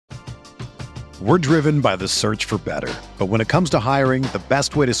We're driven by the search for better. But when it comes to hiring, the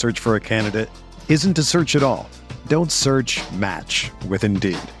best way to search for a candidate isn't to search at all. Don't search, match with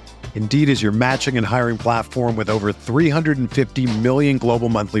Indeed. Indeed is your matching and hiring platform with over 350 million global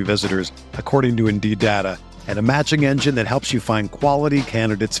monthly visitors, according to Indeed data, and a matching engine that helps you find quality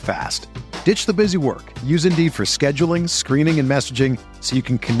candidates fast. Ditch the busy work. Use Indeed for scheduling, screening, and messaging so you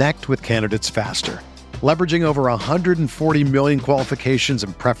can connect with candidates faster. Leveraging over 140 million qualifications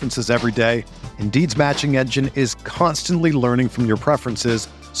and preferences every day, Indeed's matching engine is constantly learning from your preferences,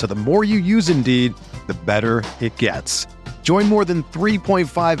 so the more you use Indeed, the better it gets. Join more than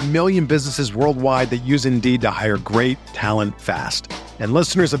 3.5 million businesses worldwide that use Indeed to hire great talent fast. And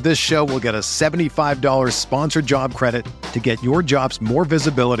listeners of this show will get a $75 sponsored job credit to get your jobs more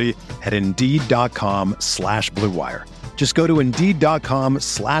visibility at Indeed.com/Blue Wire. Just go to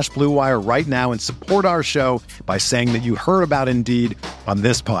Indeed.com/Blue Wire right now and support our show by saying that you heard about Indeed on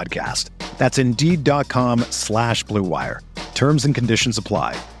this podcast. That's Indeed.com/Blue Wire. Terms and conditions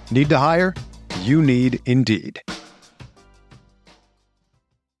apply. Need to hire? You need Indeed.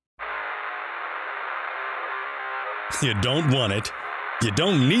 You don't want it, you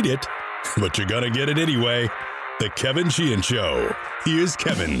don't need it, but you're gonna get it anyway. The Kevin Sheehan Show. Here's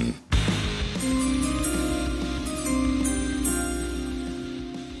Kevin.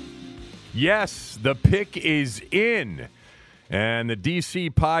 Yes, the pick is in, and the DC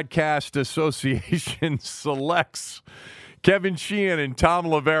Podcast Association selects Kevin Sheehan and Tom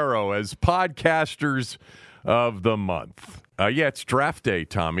Lavero as podcasters of the month. It's draft day,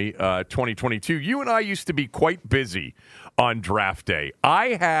 Tommy, 2022. You and I used to be quite busy on draft day.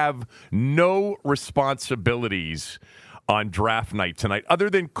 I have no responsibilities on draft night tonight, other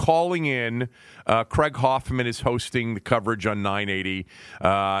than calling in. Craig Hoffman is hosting the coverage on 980.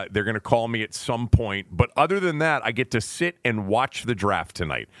 They're going to call me at some point. But other than that, I get to sit and watch the draft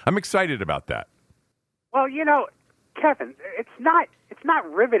tonight. I'm excited about that. Well, Kevin, it's not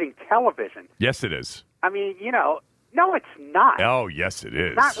riveting television. Yes, it is. I mean, no, it's not. Oh, yes, it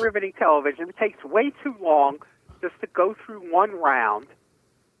is. It's not riveting television. It takes way too long just to go through one round.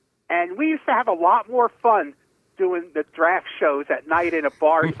 And we used to have a lot more fun doing the draft shows at night in a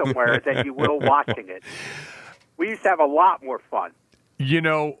bar somewhere than you will watching it. We used to have a lot more fun.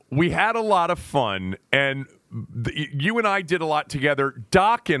 We had a lot of fun, and you and I did a lot together.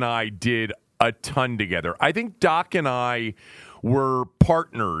 Doc and I did a ton together. I think Doc and I were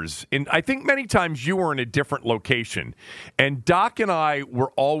partners, and I think many times you were in a different location. And Doc and I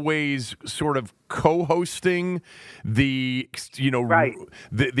were always sort of co-hosting the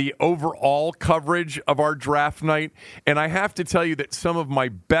overall coverage of our draft night. And I have to tell you that some of my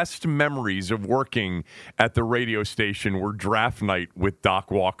best memories of working at the radio station were draft night with Doc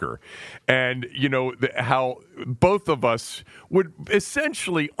Walker. And, how both of us would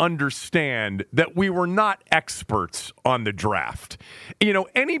essentially understand that we were not experts on the draft.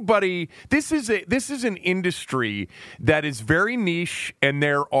 Anybody, this is an industry that is very niche, and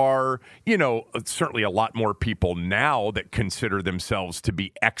there are, certainly a lot more people now that consider themselves to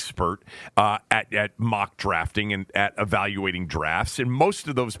be expert at mock drafting and at evaluating drafts. And most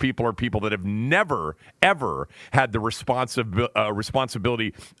of those people are people that have never, ever had the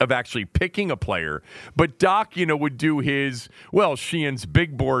responsibility of actually picking a player. But Doc, would do his, Sheehan's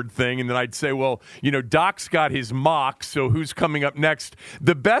big board thing. And then I'd say, Doc's got his mock, so who's coming up next?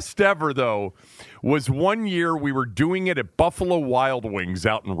 The best ever, though, was one year we were doing it at Buffalo Wild Wings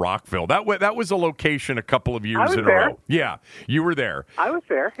out in Rockville. That was a location a couple of years in a row. Yeah, you were there. I was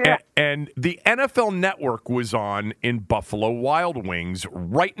there, yeah. And the NFL Network was on in Buffalo Wild Wings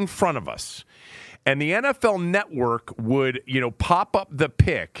right in front of us. And the NFL Network would, pop up the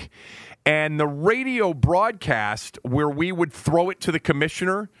pick, and the radio broadcast where we would throw it to the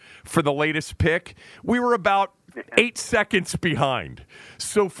commissioner for the latest pick, we were about 8 seconds behind.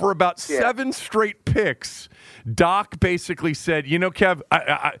 So for about 7 straight picks, Doc basically said, Kev,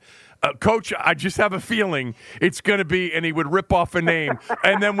 Coach, I just have a feeling it's going to be, and he would rip off a name,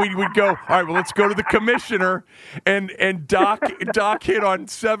 and then we would go, all right, well, let's go to the commissioner, and Doc hit on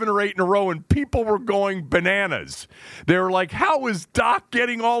 7 or 8 in a row, and people were going bananas. They were like, how is Doc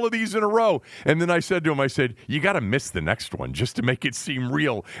getting all of these in a row? And then I said to him, you got to miss the next one just to make it seem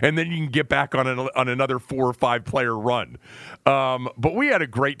real, and then you can get back on another 4 or 5 player run. But we had a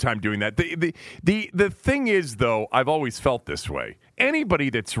great time doing that. The thing is, though, I've always felt this way. Anybody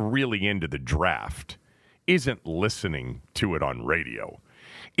that's really into the draft isn't listening to it on radio.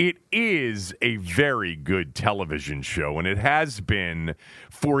 It is a very good television show, and it has been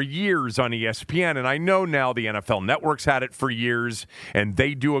for years on ESPN. And I know now the NFL Network's had it for years, and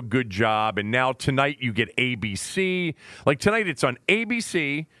they do a good job. And now tonight you get ABC. Like tonight it's on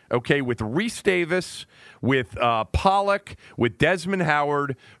ABC, okay, with Reese Davis, with Pollock, with Desmond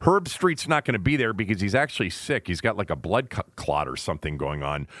Howard. Herb Street's not going to be there because he's actually sick. He's got like a blood clot or something going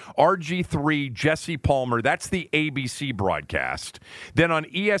on. RG3, Jesse Palmer. That's the ABC broadcast. Then on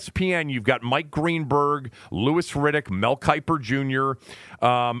ESPN, you've got Mike Greenberg, Louis Riddick, Mel Kiper Jr.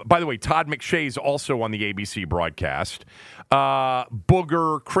 By the way, Todd McShay is also on the ABC broadcast.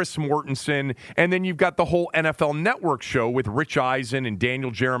 Booger, Chris Mortensen, and then you've got the whole NFL Network show with Rich Eisen and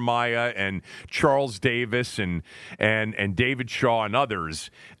Daniel Jeremiah and Charles Davis and David Shaw and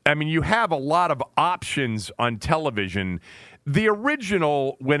others. I mean, you have a lot of options on television. The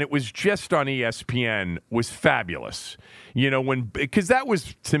original, when it was just on ESPN, was fabulous. You know, because that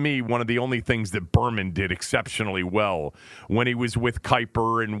was, to me, one of the only things that Berman did exceptionally well when he was with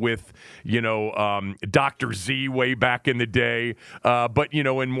Kiper and with, Dr. Z way back in the day. But,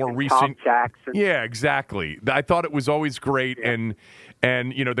 in more recent... Tom Jackson. Yeah, exactly. I thought it was always great. Yeah.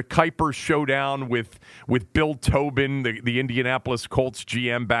 And the Kiper showdown with Bill Tobin, the Indianapolis Colts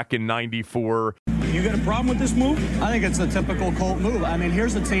GM back in '94. You got a problem with this move? I think it's a typical Colt move. I mean,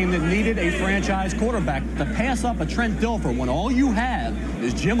 here's a team that needed a franchise quarterback to pass up a Trent Dilfer when all you have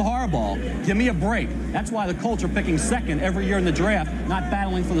is Jim Harbaugh. Give me a break. That's why the Colts are picking second every year in the draft, not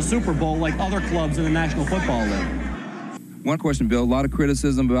battling for the Super Bowl like other clubs in the National Football League. One question, Bill. A lot of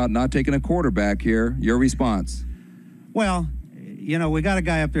criticism about not taking a quarterback here. Your response? Well, we got a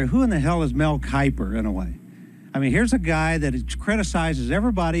guy up there. Who in the hell is Mel Kiper, in a way? I mean, here's a guy that criticizes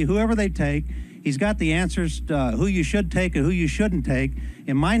everybody, whoever they take. He's got the answers to who you should take and who you shouldn't take.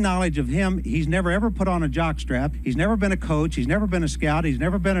 In my knowledge of him, he's never, ever put on a jockstrap. He's never been a coach. He's never been a scout. He's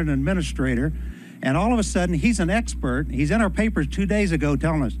never been an administrator. And all of a sudden, he's an expert. He's in our papers 2 days ago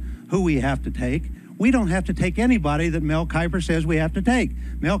telling us who we have to take. We don't have to take anybody that Mel Kiper says we have to take.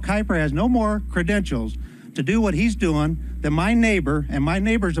 Mel Kiper has no more credentials to do what he's doing than my neighbor, and my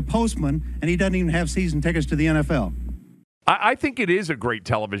neighbor's a postman, and he doesn't even have season tickets to the NFL. I think it is a great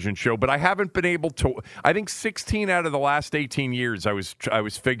television show, but I haven't been able to. I think 16 out of the last 18 years, I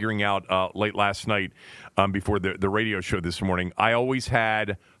was figuring out late last night before the radio show this morning. I always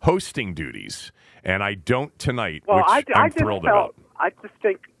had hosting duties, and I don't tonight, well, which I'm thrilled about. I just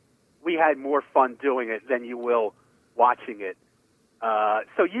think we had more fun doing it than you will watching it.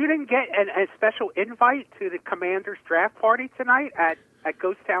 So you didn't get a special invite to the Commanders draft party tonight at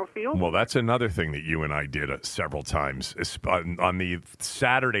Ghost Town Field? Well, that's another thing that you and I did several times. On the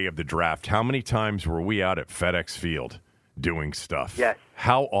Saturday of the draft, how many times were we out at FedEx Field doing stuff? Yes.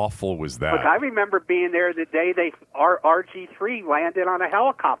 How awful was that? Look, I remember being there the day RG3 landed on a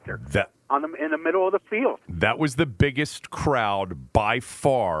helicopter in the middle of the field. That was the biggest crowd by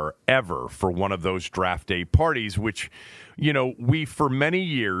far ever for one of those draft day parties, which, we for many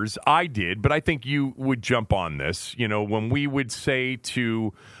years, I did, but I think you would jump on this, when we would say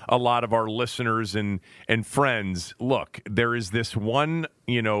to a lot of our listeners and friends, look, there is this one,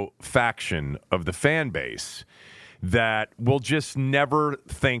 faction of the fan base that will just never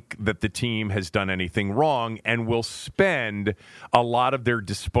think that the team has done anything wrong and will spend a lot of their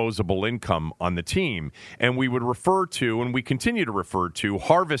disposable income on the team. And we would refer to, and we continue to refer to,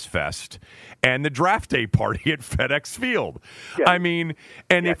 Harvest Fest and the draft day party at FedEx Field. Yeah. I mean,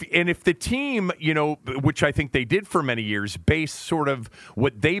 if the team, which I think they did for many years, based sort of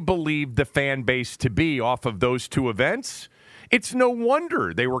what they believed the fan base to be off of those two events, it's no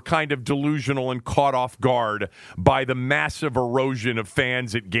wonder they were kind of delusional and caught off guard by the massive erosion of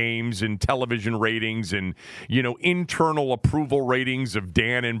fans at games and television ratings and, internal approval ratings of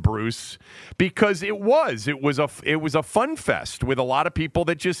Dan and Bruce, because it was a fun fest with a lot of people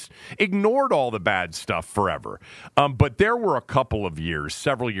that just ignored all the bad stuff forever. But there were a couple of years,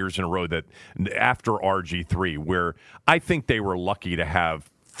 several years in a row, that after RG3, where I think they were lucky to have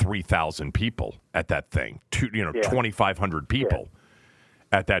 3,000 people at that thing, 2,500 people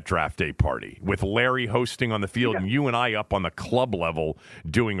at that draft day party, with Larry hosting on the field and you and I up on the club level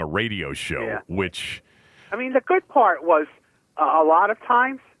doing a radio show, which... I mean, the good part was a lot of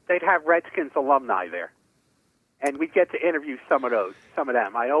times they'd have Redskins alumni there, and we'd get to interview some of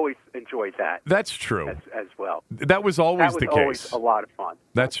them. I always enjoyed that. That's true. As well. That was always the case. Always a lot of fun.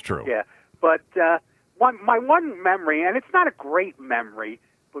 That's true. Yeah. But my one memory, and it's not a great memory,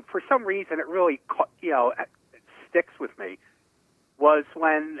 but for some reason it really, it sticks with me, was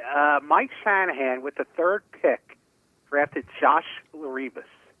when Mike Shanahan, with the third pick, drafted Josh Laribas.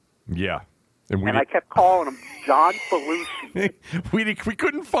 Yeah. And I kept calling him John Belushi. we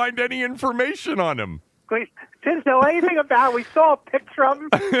couldn't find any information on him. We didn't know anything about it. We saw a picture of him,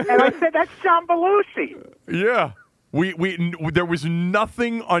 and I said, "That's John Belushi." Yeah, there was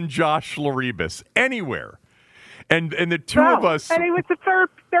nothing on Josh Laribas anywhere, and the two of us, and he was the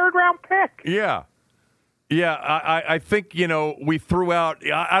third round pick. Yeah. I think, we threw out,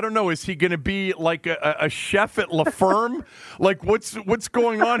 I don't know, is he going to be like a chef at La Ferme? Like, what's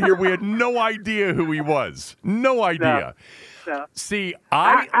going on here? We had no idea who he was. No idea. No. See,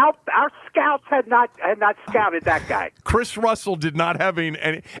 our scouts had not scouted that guy. Chris Russell did not have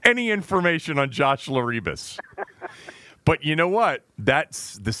any information on Josh Laribas. But you know what?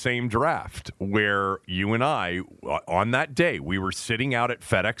 That's the same draft where you and I, on that day, we were sitting out at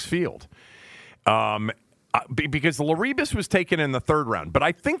FedEx Field. Because Laribas was taken in the third round. But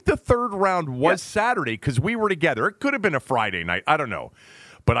I think the third round was Saturday because we were together. It could have been a Friday night. I don't know.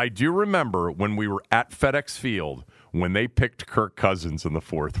 But I do remember when we were at FedEx Field when they picked Kirk Cousins in the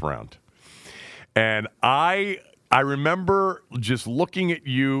fourth round. And I remember just looking at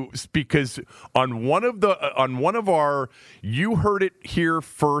you because on one of our You Heard It Here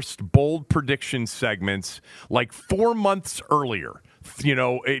First bold prediction segments, like 4 months earlier,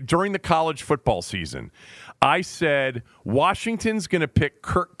 during the college football season, I said Washington's going to pick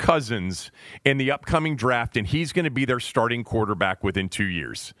Kirk Cousins in the upcoming draft, and he's going to be their starting quarterback within 2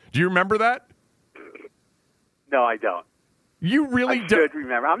 years. Do you remember that? No, I don't. You really I should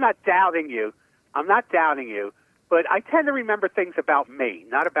remember. I'm not doubting you, but I tend to remember things about me,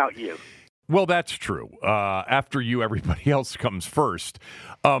 not about you. Well, that's true. After you, everybody else comes first.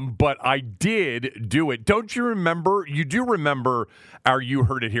 But I did do it. Don't you remember? You do remember our You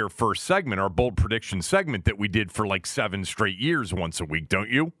Heard It Here First segment, our bold prediction segment that we did for like 7 straight years once a week, don't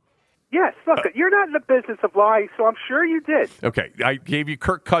you? Yes. Look, you're not in the business of lying, so I'm sure you did. Okay. I gave you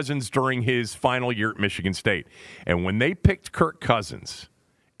Kirk Cousins during his final year at Michigan State. And when they picked Kirk Cousins,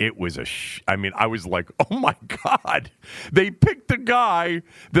 it was I was like, oh, my God. They picked the guy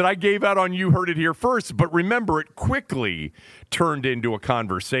that I gave out on You Heard It Here First. But remember, it quickly turned into a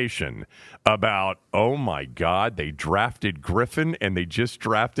conversation about, oh, my God, they drafted Griffin and they just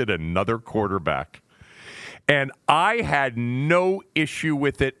drafted another quarterback. And I had no issue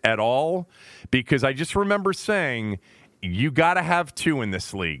with it at all because I just remember saying, you got to have 2 in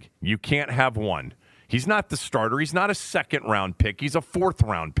this league. You can't have 1. He's not the starter. He's not a second-round pick. He's a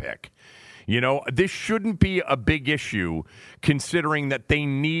fourth-round pick. This shouldn't be a big issue considering that they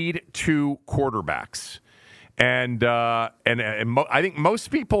need 2 quarterbacks. And I think most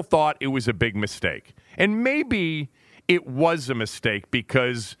people thought it was a big mistake. And maybe it was a mistake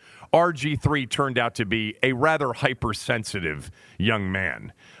because RG3 turned out to be a rather hypersensitive young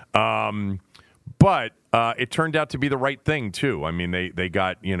man. But it turned out to be the right thing, too. I mean, they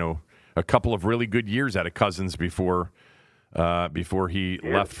got, a couple of really good years out of Cousins before he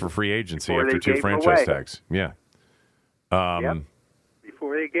left for free agency after 2 franchise tags. Yeah.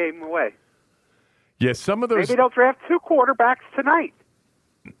 Before they gave him away. Yeah, some of those. Maybe they'll draft 2 quarterbacks tonight.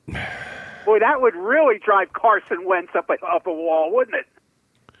 Boy, that would really drive Carson Wentz up a wall, wouldn't it?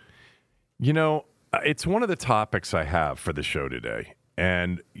 It's one of the topics I have for the show today.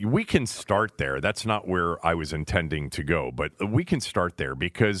 And we can start there. That's not where I was intending to go, but we can start there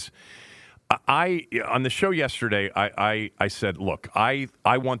because on the show yesterday, I said, look, I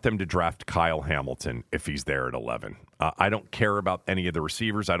want them to draft Kyle Hamilton if he's there at 11. I don't care about any of the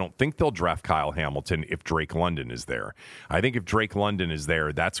receivers. I don't think they'll draft Kyle Hamilton if Drake London is there. I think if Drake London is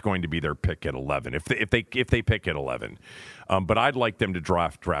there, that's going to be their pick at 11. If they pick at 11, but I'd like them to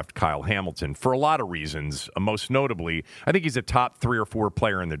draft Kyle Hamilton for a lot of reasons. Most notably, I think he's a top 3 or 4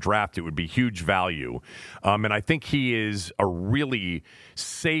 player in the draft. It would be huge value, and I think he is a really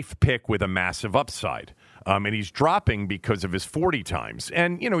safe pick with a massive upside. And he's dropping because of his 40 times.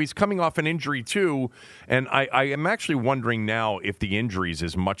 And, he's coming off an injury, too. And I am actually wondering now if the injury is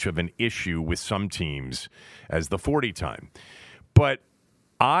as much of an issue with some teams as the 40 time. But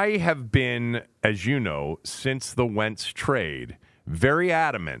I have been, as you know, since the Wentz trade, very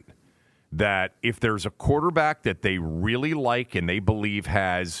adamant that if there's a quarterback that they really like and they believe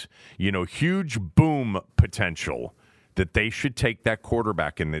has, huge boom potential, that they should take that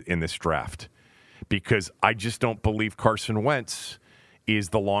quarterback in this draft. Because I just don't believe Carson Wentz is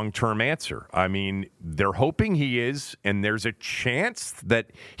the long-term answer. I mean, they're hoping he is, and there's a chance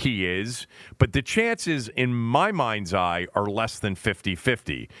that he is, but the chances, in my mind's eye, are less than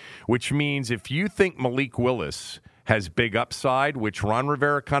 50-50, which means if you think Malik Willis has big upside, which Ron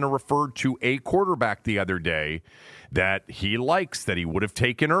Rivera kind of referred to a quarterback the other day that he likes, that he would have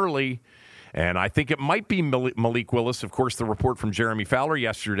taken early, And I think it might be Malik Willis. Of course, the report from Jeremy Fowler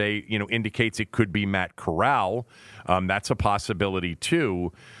yesterday, indicates it could be Matt Corral. That's a possibility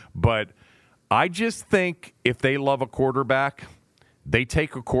too. But I just think if they love a quarterback, they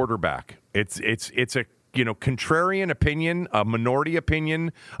take a quarterback. It's a contrarian opinion, a minority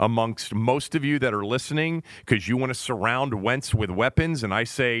opinion amongst most of you that are listening, because you want to surround Wentz with weapons. And I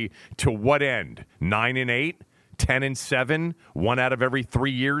say, to what end? 9-8, 10-7, 1 out of every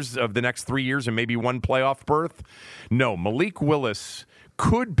 3 years of the next 3 years, and maybe 1 playoff berth? No, Malik Willis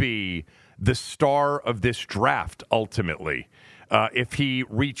could be the star of this draft ultimately if he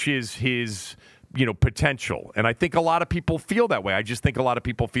reaches his potential. And I think a lot of people feel that way. I just think a lot of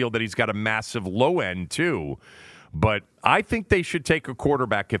people feel that he's got a massive low end too. But I think they should take a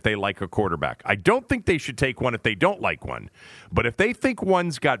quarterback if they like a quarterback. I don't think they should take one if they don't like one. But if they think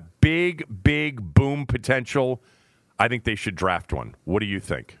one's got big boom potential, I think they should draft one. What do you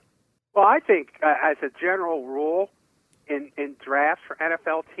think? Well, I think as a general rule in drafts for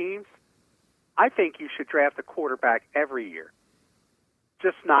NFL teams, I think you should draft a quarterback every year.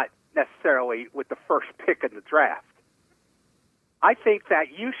 Just not necessarily with the first pick in the draft. I think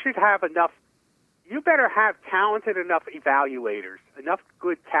that you should have enough, you better have talented enough evaluators, enough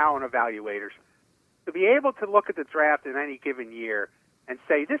good talent evaluators to be able to look at the draft in any given year and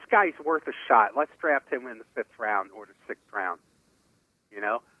say, this guy's worth a shot. Let's draft him in the 5th round or the 6th round.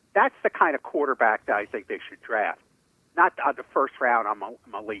 That's the kind of quarterback that I think they should draft. Not the first round on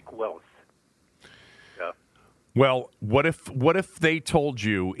Malik Willis. Well, what if they told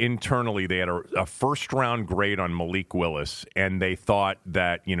you internally they had a first-round grade on Malik Willis, and they thought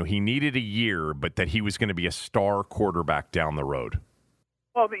that he needed a year, but that he was going to be a star quarterback down the road?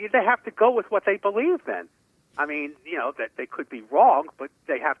 Well, they have to go with what they believe then. I mean, that they could be wrong, but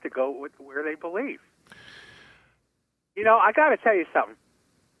they have to go with where they believe. I got to tell you something.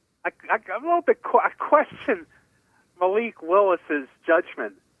 I a little bit question Malik Willis's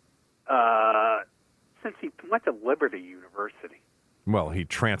judgment since he went to Liberty University. Well, he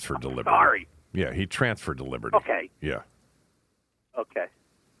transferred to Liberty. Sorry. Yeah, he transferred to Liberty. Okay. Yeah. Okay.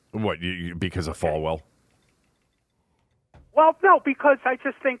 What, because of Falwell? Well, no, because I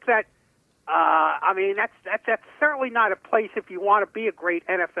just think that, that's certainly not a place if you want to be a great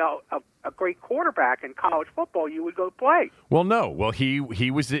NFL, a great quarterback in college football, you would go play. Well, no. Well, he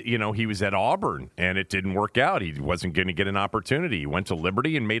was, he was at Auburn, and it didn't work out. He wasn't going to get an opportunity. He went to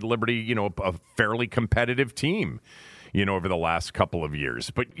Liberty and made Liberty, a fairly competitive team, over the last couple of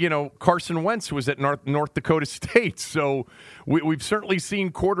years. But, Carson Wentz was at North Dakota State. So we've certainly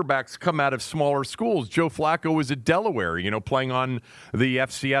seen quarterbacks come out of smaller schools. Joe Flacco was at Delaware, playing on the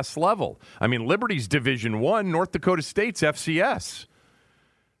FCS level. I mean, Liberty's Division I, North Dakota State's FCS.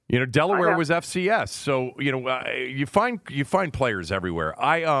 Delaware was FCS. So, you find players everywhere.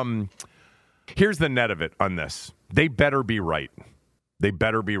 Here's the net of it on this. They better be right. They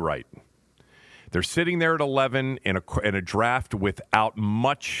better be right. They're sitting there at 11 in a draft without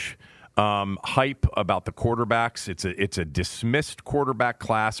much hype about the quarterbacks. It's a dismissed quarterback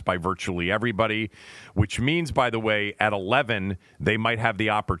class by virtually everybody, which means, by the way, at 11, they might have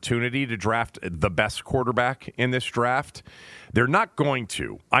the opportunity to draft the best quarterback in this draft. They're not going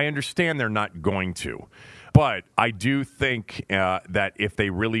to. I understand they're not going to. But I do think that if they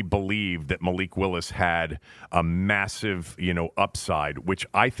really believe that Malik Willis had a massive, upside, which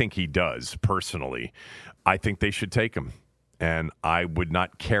I think he does personally, I think they should take him. And I would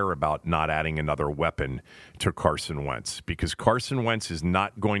not care about not adding another weapon to Carson Wentz, because Carson Wentz is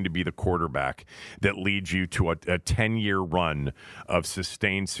not going to be the quarterback that leads you to a 10-year run of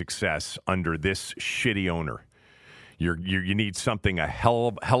sustained success under this shitty owner. You need something a hell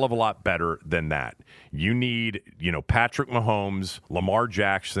of a lot better than that. You need, Patrick Mahomes, Lamar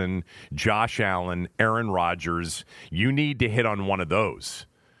Jackson, Josh Allen, Aaron Rodgers. You need to hit on one of those.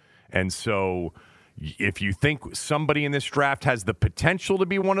 And so if you think somebody in this draft has the potential to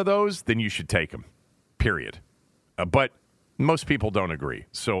be one of those, then you should take them, period. But most people don't agree,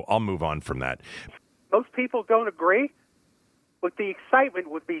 so I'll move on from that. Most people don't agree, but the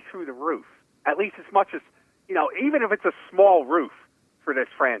excitement would be through the roof, at least as much as, even if it's a small roof for this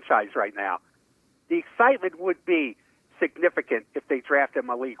franchise right now, the excitement would be significant if they drafted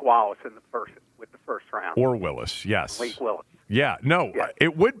Malik Willis with the first round. Or Willis, yes. Malik Willis. Yeah, no, yeah.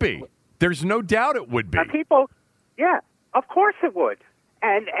 It would be. There's no doubt it would be. And people, yeah, of course it would.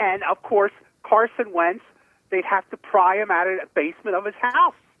 And of course, Carson Wentz, they'd have to pry him out of the basement of his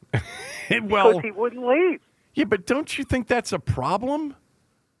house. Well, because he wouldn't leave. Yeah, but don't you think that's a problem?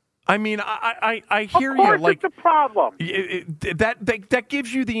 I mean, I hear of course you. Like, it's a problem. That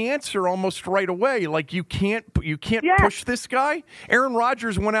gives you the answer almost right away. Like, you can't Yes. push this guy. Aaron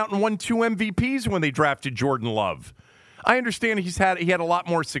Rodgers went out and won 2 MVPs when they drafted Jordan Love. I understand he had a lot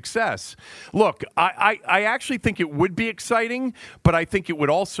more success. Look, I actually think it would be exciting, but I think it would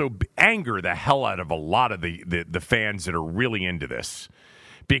also anger the hell out of a lot of the fans that are really into this.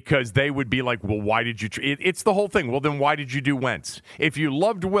 Because they would be like, well, why did you it's the whole thing. Well, then why did you do Wentz? If you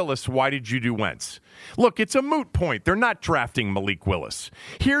loved Willis, why did you do Wentz? Look, it's a moot point. They're not drafting Malik Willis.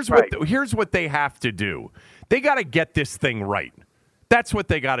 Here's what they have to do. They got to get this thing right. That's what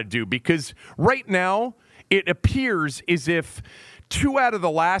they got to do, because right now it appears as if 2 out of the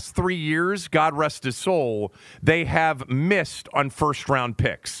last 3 years, God rest his soul, they have missed on first-round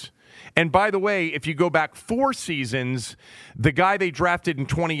picks. And by the way, if you go back 4 seasons, the guy they drafted in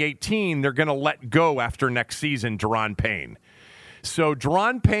 2018, they're going to let go after next season, Daron Payne. So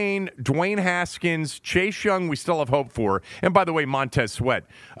Daron Payne, Dwayne Haskins, Chase Young, we still have hope for. And by the way, Montez Sweat,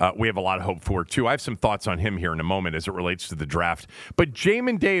 we have a lot of hope for, too. I have some thoughts on him here in a moment as it relates to the draft. But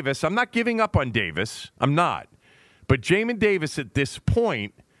Jamin Davis, I'm not giving up on Davis. I'm not. But Jamin Davis at this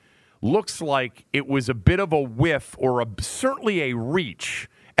point looks like it was a bit of a whiff or certainly a reach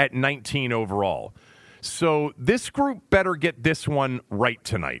at 19 overall. So this group better get this one right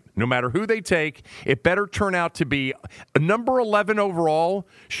tonight. No matter who they take, it better turn out to be number 11 overall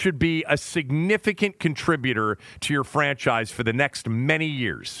should be a significant contributor to your franchise for the next many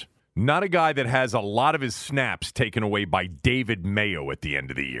years. Not a guy that has a lot of his snaps taken away by David Mayo at the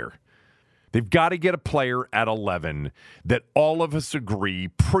end of the year. They've got to get a player at 11 that all of us agree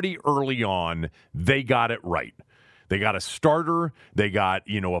pretty early on they got it right. They got a starter. They got,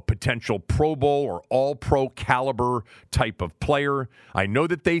 a potential Pro Bowl or all-pro caliber type of player. I know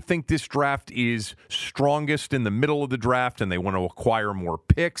that they think this draft is strongest in the middle of the draft, and they want to acquire more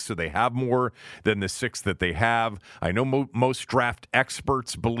picks, so they have more than the 6 that they have. I know most draft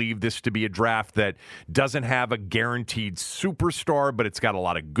experts believe this to be a draft that doesn't have a guaranteed superstar, but it's got a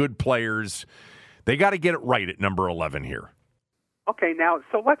lot of good players. They got to get it right at number 11 here. Okay, now,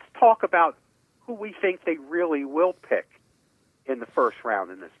 so let's talk about who we think they really will pick in the first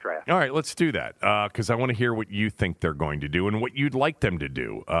round in this draft. All right, let's do that, because I want to hear what you think they're going to do and what you'd like them to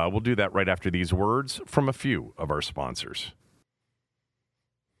do. We'll do that right after these words from a few of our sponsors.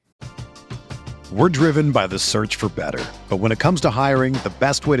 We're driven by the search for better. But when it comes to hiring, the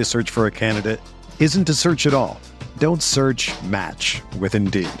best way to search for a candidate isn't to search at all. Don't search, match with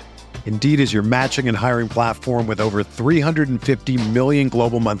Indeed. Indeed is your matching and hiring platform with over 350 million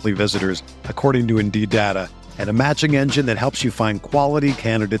global monthly visitors, according to Indeed data, and a matching engine that helps you find quality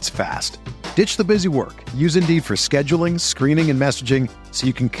candidates fast. Ditch the busy work. Use Indeed for scheduling, screening, and messaging so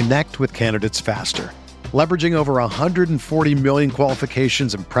you can connect with candidates faster. Leveraging over 140 million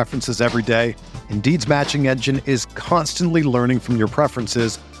qualifications and preferences every day, Indeed's matching engine is constantly learning from your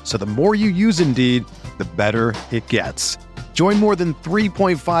preferences, so the more you use Indeed, the better it gets. Join more than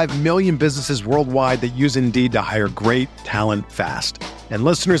 3.5 million businesses worldwide that use Indeed to hire great talent fast. And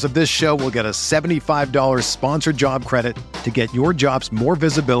listeners of this show will get a $75 sponsored job credit to get your jobs more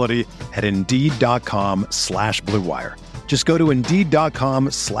visibility at Indeed.com/Blue Wire. Just go to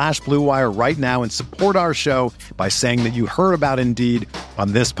Indeed.com/Blue Wire right now and support our show by saying that you heard about Indeed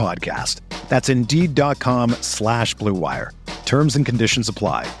on this podcast. That's Indeed.com/Blue Wire. Terms and conditions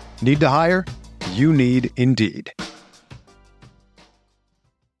apply. Need to hire? You need Indeed.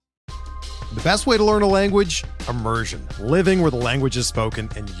 The best way to learn a language? Immersion. Living where the language is spoken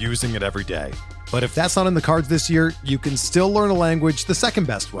and using it every day. But if that's not in the cards this year, you can still learn a language the second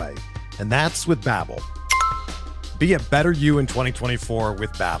best way, and that's with Babbel. Be a better you in 2024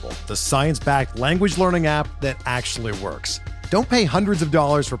 with Babbel, the science-backed language learning app that actually works. Don't pay hundreds of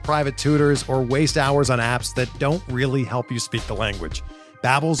dollars for private tutors or waste hours on apps that don't really help you speak the language.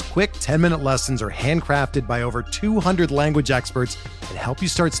 Babbel's quick 10-minute lessons are handcrafted by over 200 language experts and help you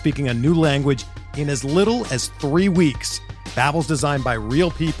start speaking a new language in as little as 3 weeks. Babbel's designed by real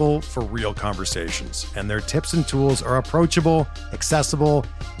people for real conversations, and their tips and tools are approachable, accessible,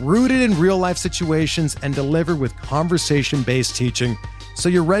 rooted in real-life situations, and delivered with conversation-based teaching, so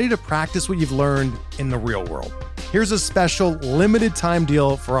you're ready to practice what you've learned in the real world. Here's a special limited-time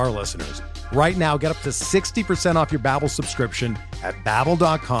deal for our listeners. Right now, get up to 60% off your Babbel subscription at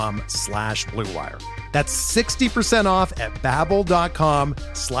Babbel.com/Blue Wire. That's 60% off at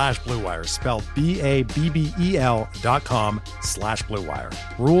Babbel.com/Blue Wire, spelled BABBEL.com/Blue Wire.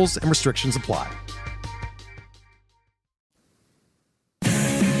 Rules and restrictions apply.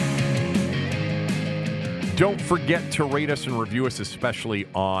 Don't forget to rate us and review us, especially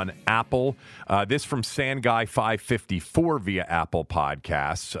on Apple. This from SandGuy554 via Apple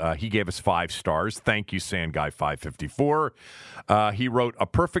Podcasts. He gave us 5 stars. Thank you, SandGuy554. He wrote, a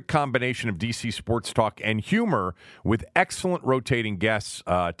perfect combination of DC sports talk and humor with excellent rotating guests,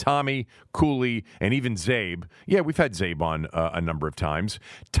 Tommy, Cooley, and even Zabe. Yeah, we've had Zabe on a number of times.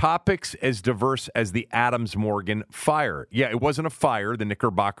 Topics as diverse as the Adams-Morgan fire. Yeah, it wasn't a fire. The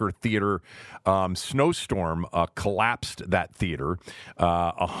Knickerbocker Theater snowstorm collapsed that theater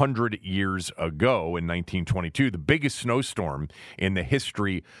 100 years ago in 1922. The biggest snowstorm in the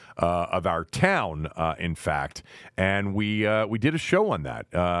history of our town, in fact. And we did a show on that.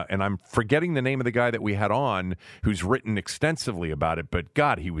 And I'm forgetting the name of the guy that we had on who's written extensively about it. But,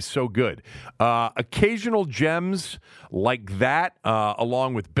 God, he was so good. Occasional gems like that,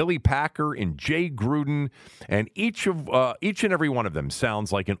 along with Billy Packer and Jay Gruden. And each and every one of them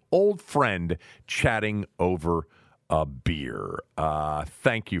sounds like an old friend chatting over a beer.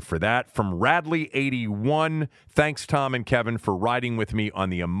 Thank you for that. From Radley81, thanks, Tom and Kevin, for riding with me on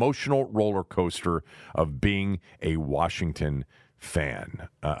the emotional roller coaster of being a Washington fan.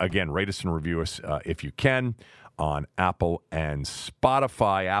 Again, rate us and review us if you can on Apple and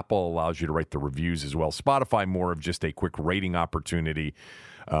Spotify. Apple allows you to write the reviews as well. Spotify, more of just a quick rating opportunity.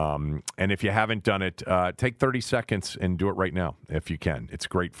 And if you haven't done it, take 30 seconds and do it right now if you can. It's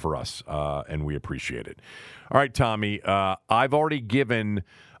great for us, and we appreciate it. All right, Tommy, I've already given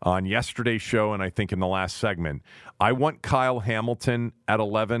on yesterday's show, and I think in the last segment, I want Kyle Hamilton at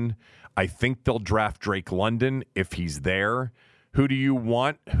 11. I think they'll draft Drake London if he's there. Who do you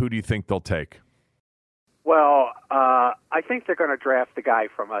want? Who do you think they'll take? Well, I think they're going to draft the guy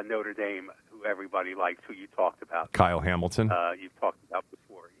from Notre Dame who everybody likes, who you talked about. Kyle Hamilton? You've talked about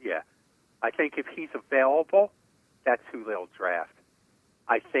before, yeah. I think if he's available, that's who they'll draft.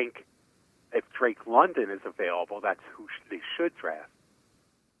 I think if Drake London is available, that's who they should draft.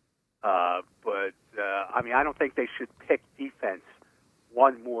 I don't think they should pick defense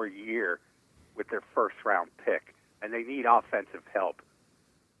one more year with their first-round pick, and they need offensive help.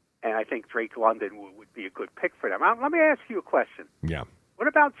 And I think Drake London would be a good pick for them. Let me ask you a question. Yeah. What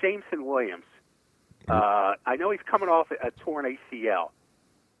about Jameson Williams? I know he's coming off a torn ACL.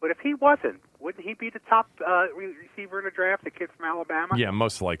 But if he wasn't, wouldn't he be the top receiver in the draft, the kid from Alabama? Yeah,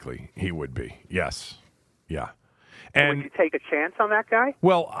 most likely he would be. Yes. Yeah. And would you take a chance on that guy?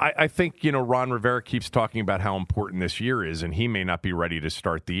 Well, I think, Ron Rivera keeps talking about how important this year is, and he may not be ready to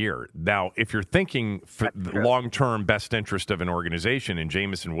start the year. Now, if you're thinking for the long-term best interest of an organization, and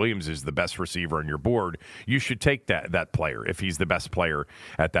Jameson Williams is the best receiver on your board, you should take that player if he's the best player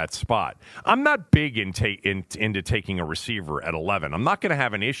at that spot. I'm not big into taking a receiver at 11. I'm not going to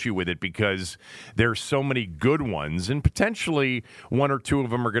have an issue with it because there's so many good ones, and potentially one or two of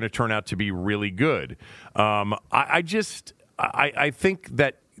them are going to turn out to be really good. I think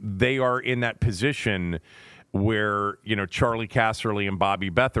that they are in that position where, Charlie Casserly and Bobby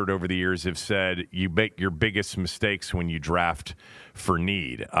Beathard over the years have said you make your biggest mistakes when you draft for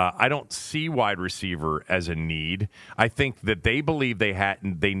need. I don't see wide receiver as a need. I think that they believe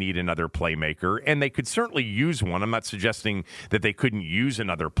they need another playmaker, and they could certainly use one. I'm not suggesting that they couldn't use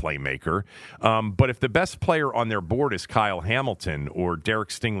another playmaker. But if the best player on their board is Kyle Hamilton or Derek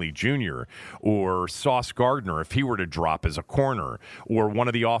Stingley Jr. or Sauce Gardner, if he were to drop as a corner, or one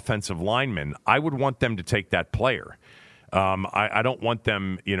of the offensive linemen, I would want them to take that player. I don't want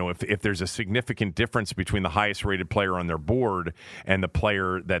them, if there's a significant difference between the highest rated player on their board and the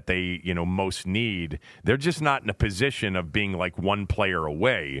player that they, most need, they're just not in a position of being like one player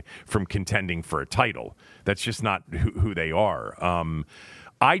away from contending for a title. That's just not who they are.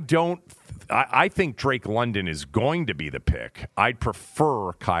 I think Drake London is going to be the pick. I'd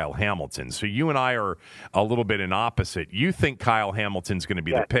prefer Kyle Hamilton. So you and I are a little bit in opposite. You think Kyle Hamilton's going to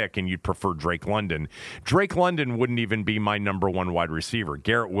be the pick, and you'd prefer Drake London. Drake London wouldn't even be my number one wide receiver.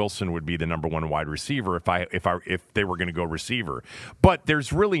 Garrett Wilson would be the number one wide receiver if they were going to go receiver. But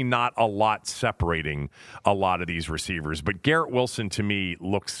there's really not a lot separating a lot of these receivers. But Garrett Wilson, to me,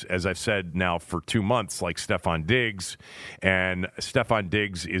 looks, as I've said now for 2 months, like Stephon Diggs. And Stephon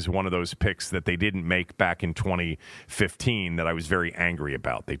Diggs is one of those picks that they didn't make back in 2015 that I was very angry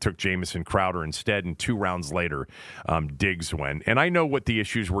about. They took Jamison Crowder instead, and 2 rounds later, Diggs went. And I know what the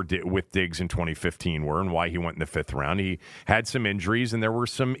issues were with Diggs in 2015 were and why he went in the 5th round. He had some injuries, and there were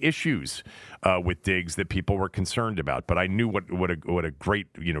some issues with Diggs that people were concerned about. But I knew what a great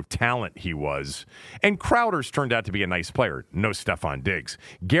talent he was. And Crowder's turned out to be a nice player. No Stephon Diggs.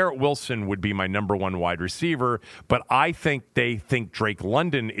 Garrett Wilson would be my number one wide receiver, but I think they think Drake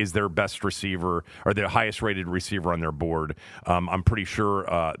London is their best receiver or their highest rated receiver on their board. I'm pretty sure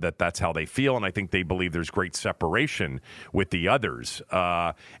that that's how they feel, and I think they believe there's great separation with the others.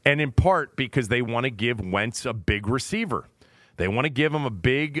 And in part because they want to give Wentz a big receiver. They want to give him a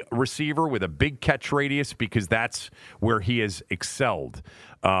big receiver with a big catch radius because that's where he has excelled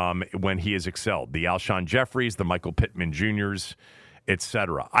when he has excelled. The Alshon Jeffries, the Michael Pittman Jr.'s,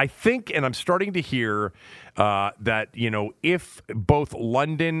 etc. I think, and I'm starting to hear that, if both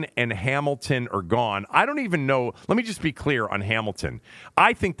London and Hamilton are gone, I don't even know. Let me just be clear on Hamilton.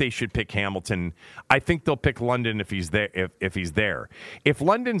 I think they should pick Hamilton. I think they'll pick London if he's there. If he's there. If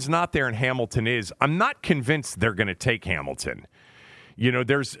London's not there and Hamilton is, I'm not convinced they're going to take Hamilton.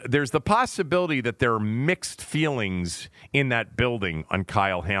 There's the possibility that there are mixed feelings in that building on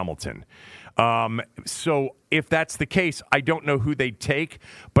Kyle Hamilton. So if that's the case, I don't know who they'd take,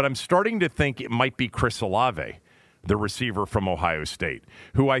 but I'm starting to think it might be Chris Olave, the receiver from Ohio State,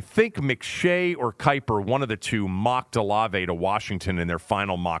 who I think McShay or Kuiper, one of the two, mocked Olave to Washington in their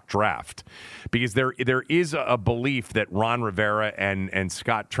final mock draft. Because there is a belief that Ron Rivera and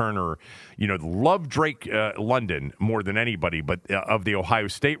Scott Turner, love Drake London more than anybody, but of the Ohio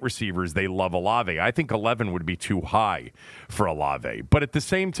State receivers, they love Olave. I think 11 would be too high for Olave. But at the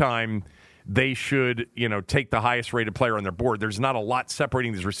same time, they should, take the highest rated player on their board. There's not a lot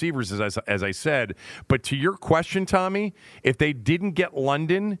separating these receivers, as I said. But to your question, Tommy, if they didn't get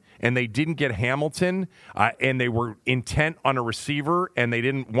London and they didn't get Hamilton and they were intent on a receiver and they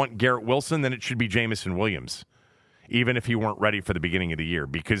didn't want Garrett Wilson, then it should be Jameson Williams, even if he weren't ready for the beginning of the year,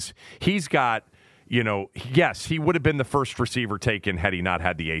 because he's got, yes, he would have been the first receiver taken had he not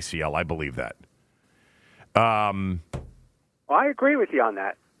had the ACL. I believe that. Well, I agree with you on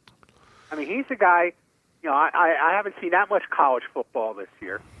that. I mean, he's a guy, I haven't seen that much college football this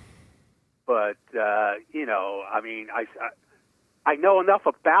year. But, I know enough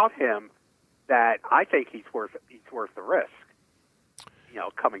about him that I think he's worth the risk,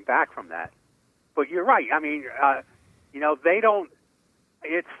 coming back from that. But you're right. I mean, they don't –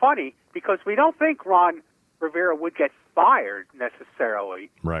 it's funny because we don't think Ron Rivera would get fired necessarily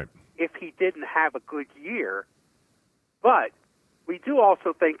if he didn't have a good year. But – we do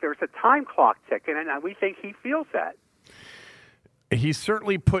also think there's a time clock ticking, and we think he feels that. He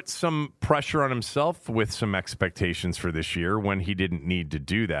certainly put some pressure on himself with some expectations for this year when he didn't need to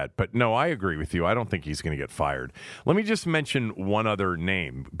do that. But no, I agree with you. I don't think he's going to get fired. Let me just mention one other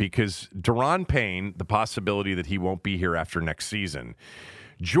name, because Daron Payne, the possibility that he won't be here after next season.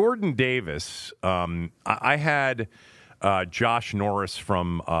 Jordan Davis, I had... Josh Norris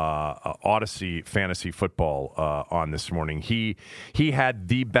from Odyssey Fantasy Football on this morning. He had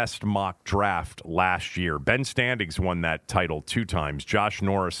the best mock draft last year. Ben Standings won that title 2 times. Josh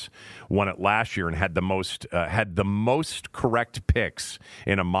Norris won it last year and had the most correct picks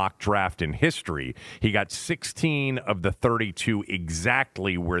in a mock draft in history. He got 16 of the 32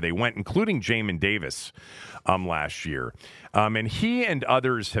 exactly where they went, including Jamin Davis last year. And he and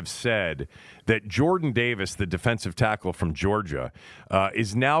others have said that Jordan Davis, the defensive tackle from Georgia,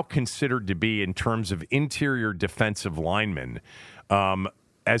 is now considered to be, in terms of interior defensive linemen,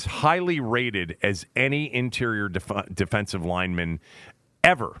 as highly rated as any interior defensive lineman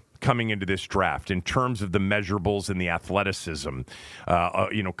ever coming into this draft in terms of the measurables and the athleticism,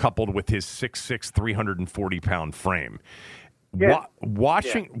 coupled with his 6'6", 340-pound frame. Yeah.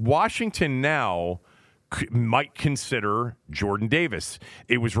 Washington now might consider Jordan Davis.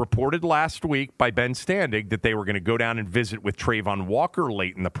 It was reported last week by Ben Standig that they were going to go down and visit with Trayvon Walker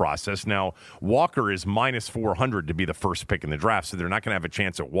late in the process. Now, Walker is minus 400 to be the first pick in the draft, so they're not going to have a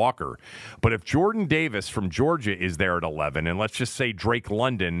chance at Walker. But if Jordan Davis from Georgia is there at 11, and let's just say Drake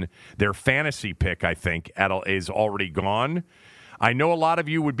London, their fantasy pick, I think, is already gone, I know a lot of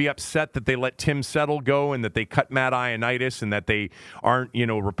you would be upset that they let Tim Settle go and that they cut Matt Ioannidis and that they aren't,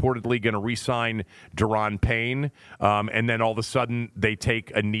 reportedly going to re-sign Daron Payne. And then all of a sudden they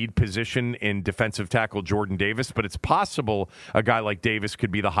take a need position in defensive tackle Jordan Davis. But it's possible a guy like Davis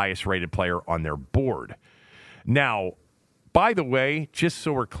could be the highest rated player on their board. Now, by the way, just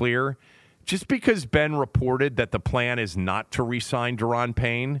so we're clear, just because Ben reported that the plan is not to re-sign Daron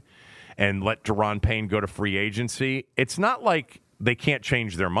Payne and let Daron Payne go to free agency, it's not like they can't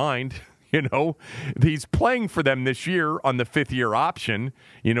change their mind. He's playing for them this year on the 5th-year option,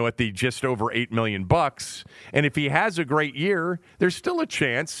 at the just over $8 million. And if he has a great year, there's still a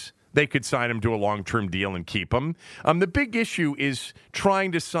chance they could sign him to a long-term deal and keep him. The big issue is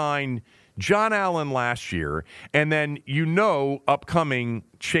trying to sign John Allen last year, and then upcoming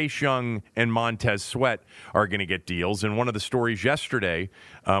Chase Young and Montez Sweat are going to get deals. And one of the stories yesterday,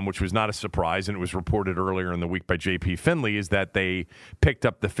 which was not a surprise, and it was reported earlier in the week by J.P. Finley, is that they picked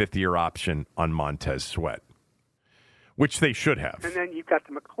up the fifth-year option on Montez Sweat, which they should have. And then you've got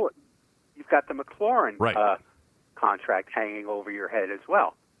the McLaurin contract hanging over your head as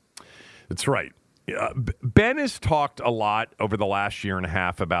well. That's right. Ben has talked a lot over the last year and a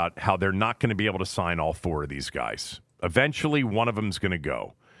half about how they're not going to be able to sign all four of these guys. Eventually, one of them's going to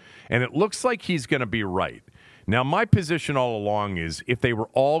go. And it looks like he's going to be right. Now, my position all along is if they were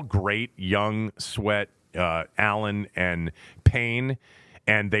all great, Young, Sweat, Allen, and Payne,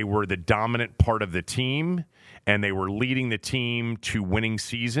 and they were the dominant part of the team, and they were leading the team to winning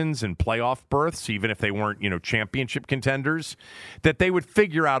seasons and playoff berths, even if they weren't, championship contenders, that they would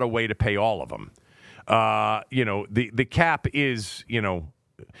figure out a way to pay all of them. The cap is,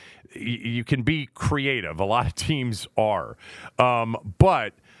 you can be creative. A lot of teams are.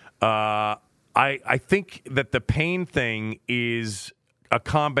 But I think that the Payne thing is a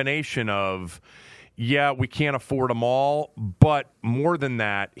combination of, we can't afford them all, but more than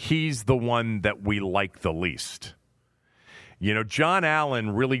that, he's the one that we like the least. John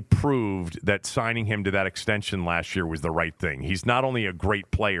Allen really proved that signing him to that extension last year was the right thing. He's not only a great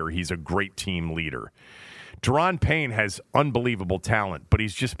player, he's a great team leader. Daron Payne has unbelievable talent, but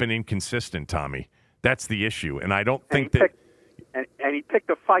he's just been inconsistent, Tommy. That's the issue, and I don't think that... And he picked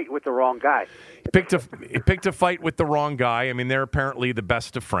a fight with the wrong guy. He picked a fight with the wrong guy. I mean, they're apparently the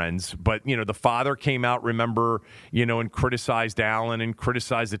best of friends. But, the father came out, remember, and criticized Allen and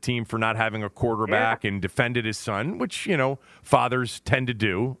criticized the team for not having a quarterback and defended his son, which, fathers tend to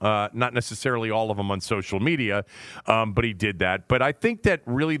do. Not necessarily all of them on social media, but he did that. But I think that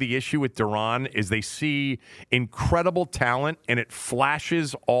really the issue with Daron is they see incredible talent and it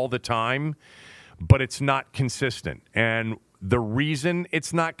flashes all the time, but it's not consistent. And the reason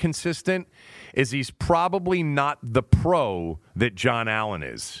it's not consistent is he's probably not the pro that John Allen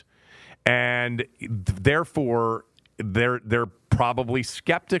is. And therefore, they're probably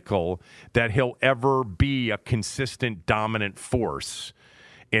skeptical that he'll ever be a consistent, dominant force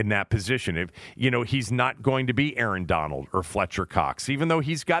in that position. If he's not going to be Aaron Donald or Fletcher Cox. Even though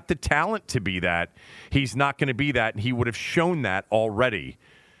he's got the talent to be that, he's not going to be that, and he would have shown that already.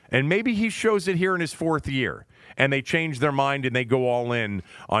 And maybe he shows it here in his fourth year. And they change their mind and they go all in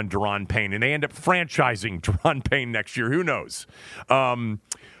on Daron Payne. And they end up franchising Daron Payne next year. Who knows?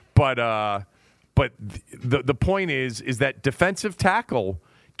 But the point is that defensive tackle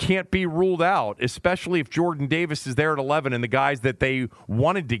can't be ruled out, especially if Jordan Davis is there at 11 and the guys that they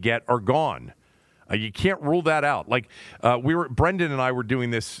wanted to get are gone. You can't rule that out. Like Brendan and I were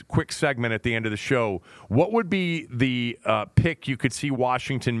doing this quick segment at the end of the show. What would be the pick you could see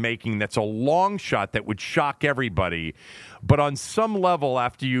Washington making that's a long shot that would shock everybody, but on some level,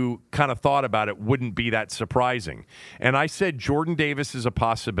 after you kind of thought about it, wouldn't be that surprising? And I said Jordan Davis is a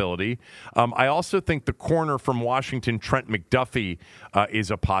possibility. I also think the corner from Washington, Trent McDuffie,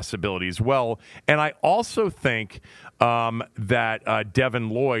 is a possibility as well. And I also think that Devin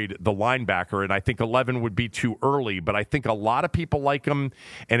Lloyd, the linebacker, and I think 11 would be too early, but I think a lot of people like him.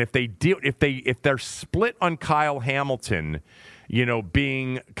 And if they're split on Kyle Hamilton,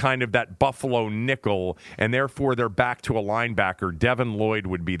 being kind of that Buffalo nickel, and therefore they're back to a linebacker, Devin Lloyd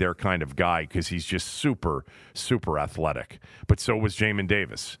would be their kind of guy because he's just super, super athletic. But so was Jamin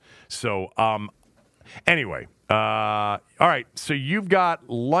Davis. So anyway, all right. So you've got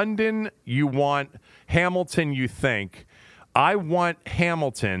London. You want Hamilton, you think. I want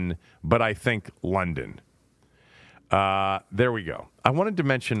Hamilton, but I think London. There we go. I wanted to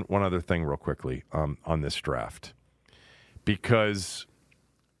mention one other thing real quickly on this draft. Because,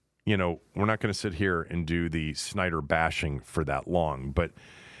 we're not going to sit here and do the Snyder bashing for that long. But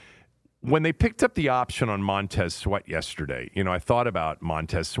when they picked up the option on Montez Sweat yesterday, I thought about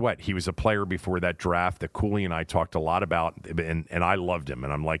Montez Sweat. He was a player before that draft that Cooley and I talked a lot about, and I loved him.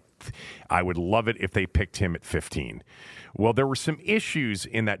 And I'm like, I would love it if they picked him at 15. Well, there were some issues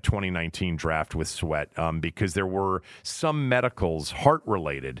in that 2019 draft with Sweat because there were some medicals,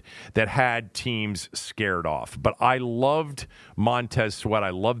 heart-related, that had teams scared off. But I loved Montez Sweat. I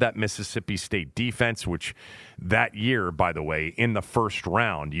loved that Mississippi State defense, which that year, by the way, in the first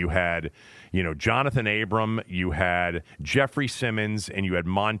round, you had had, Jonathan Abram, you had Jeffrey Simmons, and you had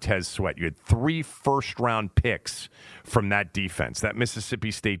Montez Sweat. You had 3 first-round picks from that defense. That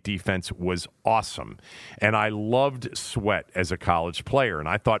Mississippi State defense was awesome. And I loved Sweat as a college player, and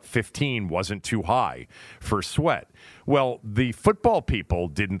I thought 15 wasn't too high for Sweat. Well, the football people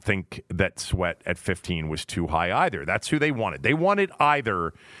didn't think that Sweat at 15 was too high either. That's who they wanted. They wanted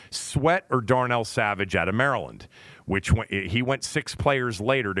either Sweat or Darnell Savage out of Maryland, which he went 6 players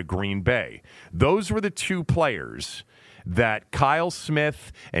later to Green Bay. Those were the 2 players that Kyle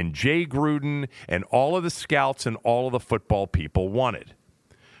Smith and Jay Gruden and all of the scouts and all of the football people wanted.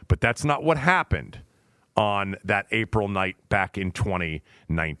 But that's not what happened on that April night back in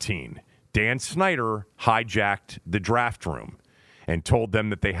 2019. Dan Snyder hijacked the draft room and told them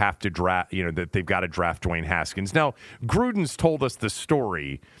that they have to draft, that they've got to draft Dwayne Haskins. Now, Gruden's told us the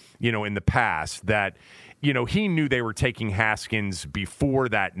story, in the past that, he knew they were taking Haskins before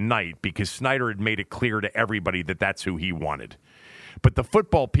that night because Snyder had made it clear to everybody that that's who he wanted. But the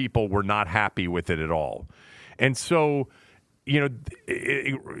football people were not happy with it at all. And so,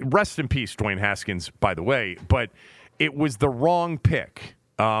 rest in peace, Dwayne Haskins, by the way, but it was the wrong pick.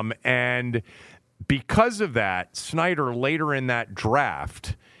 And because of that, Snyder later in that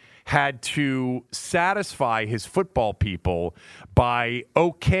draft had to satisfy his football people by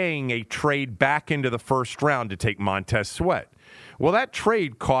okaying a trade back into the first round to take Montez Sweat. Well, that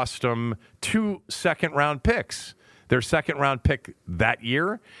trade cost them 2 second-round picks. Their second-round pick that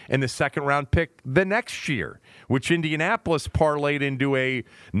year and the second-round pick the next year, which Indianapolis parlayed into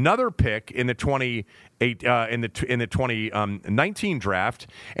another pick in the 2019 draft,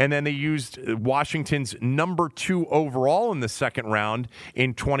 and then they used Washington's number 2 overall in the second round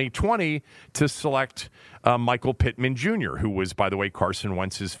in 2020 to select Michael Pittman Jr., who was, by the way, Carson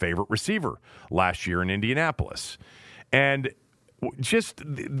Wentz's favorite receiver last year in Indianapolis. And just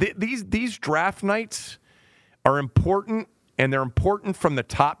these draft nights are important, and they're important from the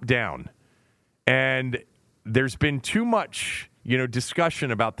top down. And there's been too much, discussion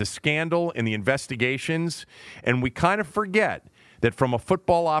about the scandal and the investigations, and we kind of forget that from a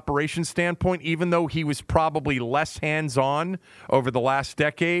football operations standpoint, even though he was probably less hands-on over the last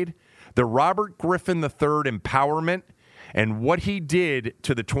decade, the Robert Griffin III empowerment and what he did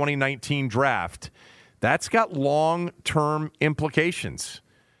to the 2019 draft, that's got long-term implications.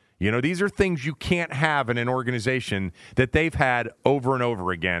 These are things you can't have in an organization that they've had over and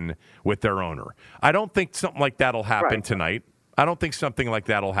over again with their owner. I don't think something like that will happen tonight.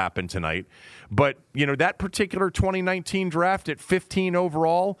 But, that particular 2019 draft at 15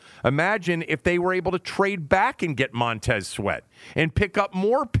 overall, imagine if they were able to trade back and get Montez Sweat and pick up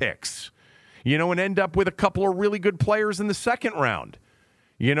more picks, and end up with a couple of really good players in the second round,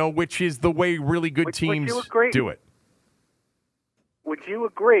 which is the way really good teams do it. Would you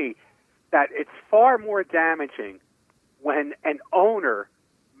agree that it's far more damaging when an owner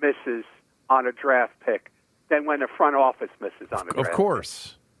misses on a draft pick than when the front office misses on a draft pick?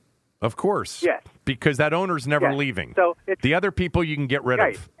 Of course. Yes. Because that owner's never leaving. So the other people you can get rid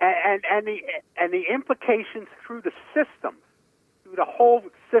of. And the implications through the system, through the whole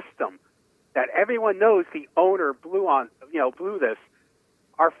system, that everyone knows the owner blew this,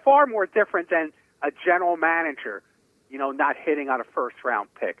 are far more different than a general manager not hitting on a first-round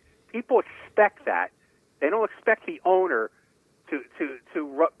pick. People expect that. They don't expect the owner to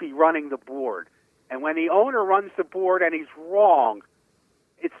be running the board. And when the owner runs the board and he's wrong,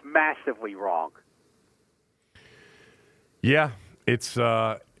 it's massively wrong. Yeah, it's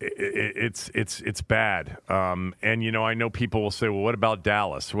bad. And I know people will say, well, what about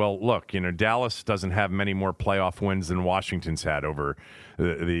Dallas? Well, look, Dallas doesn't have many more playoff wins than Washington's had over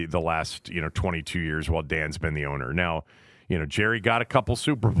the last 22 years while Dan's been the owner. Now, Jerry got a couple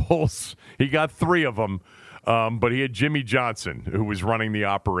Super Bowls. He got 3 of them. But he had Jimmy Johnson, who was running the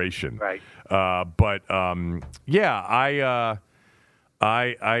operation. Right.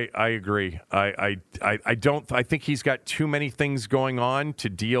 I agree. I think he's got too many things going on to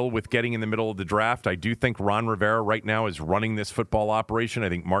deal with getting in the middle of the draft. I do think Ron Rivera right now is running this football operation. I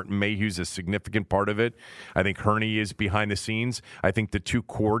think Martin Mayhew's a significant part of it. I think Hurney is behind the scenes. I think the 2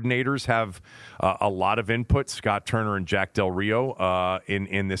 coordinators have a lot of input, Scott Turner and Jack Del Rio,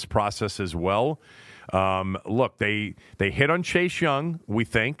 in this process as well. Look, they hit on Chase Young, we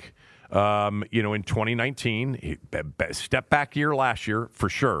think. In 2019, step back year last year for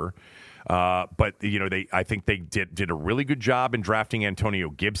sure. But I think they did a really good job in drafting Antonio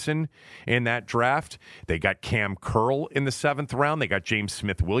Gibson in that draft. They got Cam Curl in the 7th round. They got James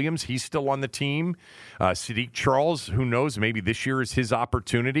Smith-Williams. He's still on the team. Sadiq Charles, who knows, maybe this year is his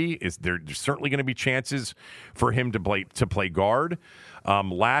opportunity. There's certainly going to be chances for him to play guard.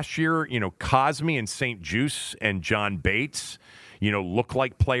 Last year, Cosme and St. Juice and John Bates, look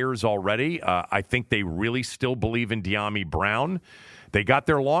like players already. I think they really still believe in De'Ami Brown. They got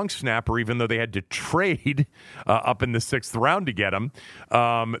their long snapper, even though they had to trade up in the 6th round to get him.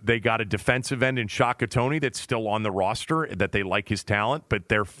 They got a defensive end in Shaka Toney that's still on the roster, that they like his talent. But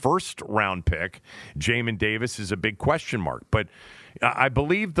their first-round pick, Jamin Davis, is a big question mark. But I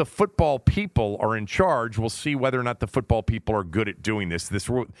believe the football people are in charge. We'll see whether or not the football people are good at doing this. This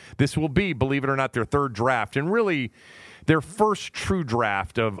will be, believe it or not, their 3rd draft. And really, their first true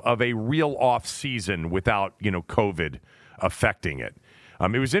draft of a real off season without, COVID affecting it.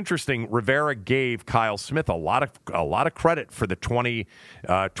 It was interesting. Rivera gave Kyle Smith a lot of credit for the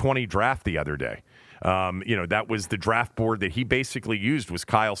 2020 draft the other day. That was the draft board that he basically used was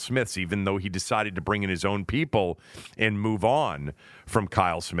Kyle Smith's, even though he decided to bring in his own people and move on from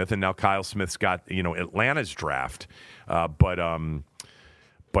Kyle Smith. And now Kyle Smith's got, Atlanta's draft. But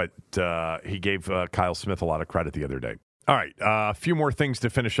he gave Kyle Smith a lot of credit the other day. All right, a few more things to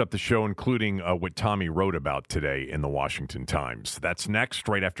finish up the show, including what Tommy wrote about today in the Washington Times. That's next,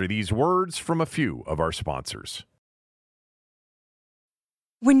 right after these words from a few of our sponsors.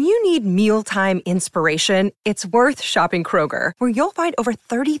 When you need mealtime inspiration, it's worth shopping Kroger, where you'll find over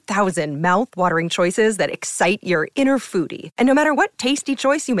 30,000 mouth-watering choices that excite your inner foodie. And no matter what tasty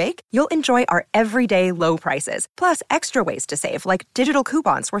choice you make, you'll enjoy our everyday low prices, plus extra ways to save, like digital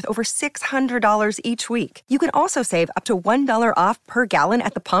coupons worth over $600 each week. You can also save up to $1 off per gallon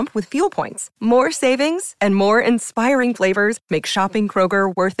at the pump with fuel points. More savings and more inspiring flavors make shopping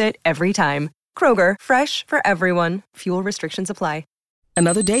Kroger worth it every time. Kroger, fresh for everyone. Fuel restrictions apply.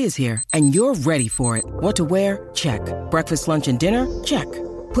 Another day is here, and you're ready for it. What to wear? Check. Breakfast, lunch, and dinner? Check.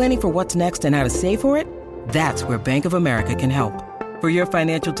 Planning for what's next and how to save for it? That's where Bank of America can help. For your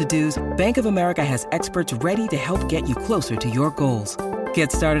financial to-dos, Bank of America has experts ready to help get you closer to your goals.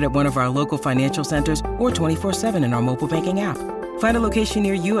 Get started at one of our local financial centers or 24/7 in our mobile banking app. Find a location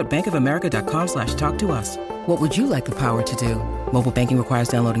near you at bankofamerica.com/talktous. What would you like the power to do? Mobile banking requires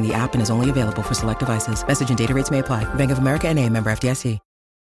downloading the app and is only available for select devices. Message and data rates may apply. Bank of America N.A., member FDIC.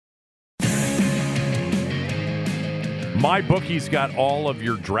 MyBookie's got all of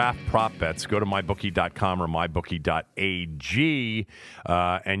your draft prop bets. Go to mybookie.com or mybookie.ag,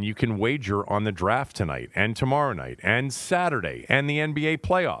 and you can wager on the draft tonight and tomorrow night and Saturday and the NBA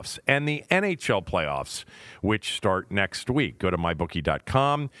playoffs and the NHL playoffs, which start next week. Go to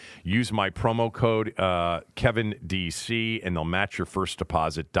mybookie.com, use my promo code KevinDC, and they'll match your first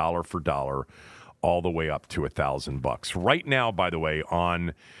deposit dollar for dollar all the way up to $1,000. Right now, by the way,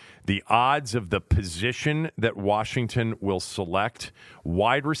 on the odds of the position that Washington will select,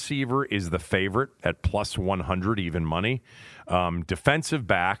 wide receiver is the favorite at plus 100 even money. Defensive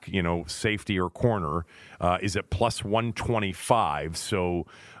back, safety or corner, is at plus 125. So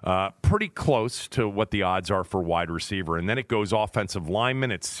pretty close to what the odds are for wide receiver. And then it goes offensive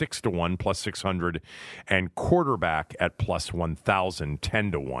lineman at 6-1, plus 600, and quarterback at plus 1,000,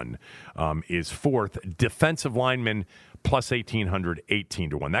 10-1 is fourth. Defensive lineman plus 1,800,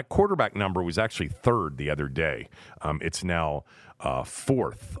 18-1. That quarterback number was actually third the other day. It's now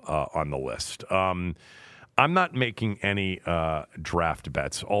fourth on the list. I'm not making any draft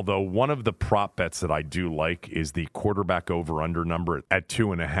bets, although one of the prop bets that I do like is the quarterback over-under number at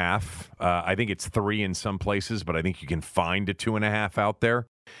 2.5. I think it's 3 in some places, but I think you can find a 2.5 out there.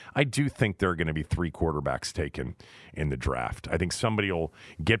 I do think there are going to be 3 quarterbacks taken in the draft. I think somebody will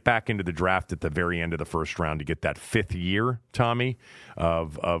get back into the draft at the very end of the first round to get that 5th year, Tommy,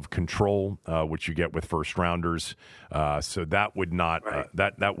 of control, which you get with first rounders. So that would not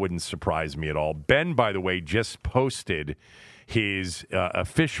that wouldn't surprise me at all. Ben, by the way, just posted his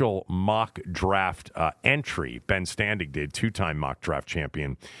official mock draft entry. Ben Standig did, 2-time mock draft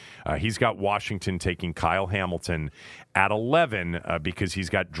champion. He's got Washington taking Kyle Hamilton at 11 because he's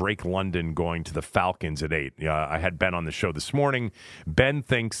got Drake London going to the Falcons at 8. I had Ben on the show this morning. Ben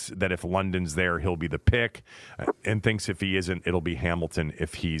thinks that if London's there, he'll be the pick, and thinks if he isn't, it'll be Hamilton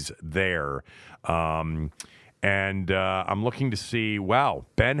if he's there. And I'm looking to see,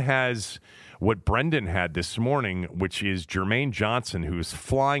 Ben has what Brendan had this morning, which is Jermaine Johnson, who's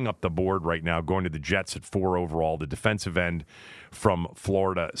flying up the board right now, going to the Jets at 4 overall, the defensive end from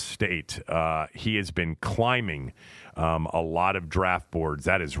Florida State. He has been climbing a lot of draft boards.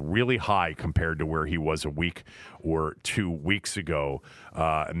 That is really high compared to where he was a week or 2 weeks ago.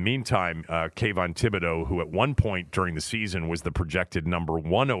 Meantime, Kayvon Thibodeau, who at one point during the season was the projected number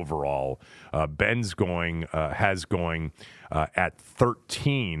 1 overall, Ben's has going at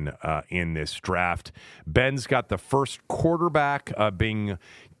 13 in this draft. Ben's got the first quarterback being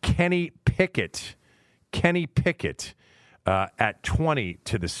Kenny Pickett. at 20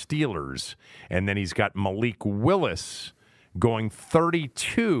 to the Steelers. And then he's got Malik Willis going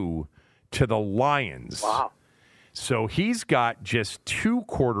 32 to the Lions. Wow. So he's got just 2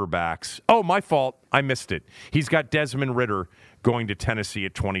 quarterbacks. Oh, my fault. I missed it. He's got Desmond Ridder going to Tennessee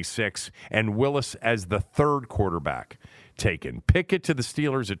at 26 and Willis as the 3rd quarterback taken. Pickett to the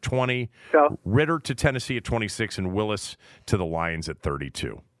Steelers at 20, Ridder to Tennessee at 26, and Willis to the Lions at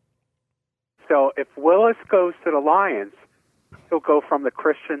 32. So if Willis goes to the Lions, he'll go from the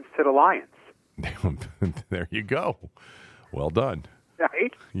Christians to the Lions. There you go. Well done.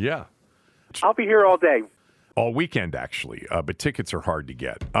 Right? Yeah. I'll be here all day. All weekend, actually, but tickets are hard to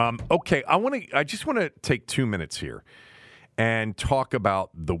get. Okay, I just want to take 2 minutes here and talk about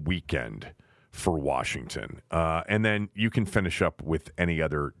the weekend for Washington, and then you can finish up with any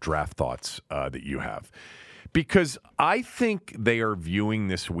other draft thoughts that you have. Because I think they are viewing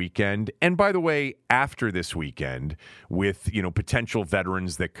this weekend, and by the way, after this weekend, with potential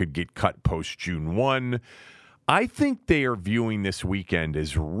veterans that could get cut post June 1, I think they are viewing this weekend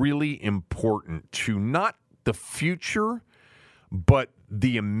as really important to not the future, but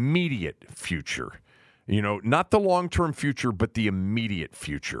the immediate future. Not the long-term future, but the immediate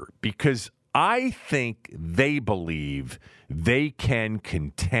future. Because I think they believe they can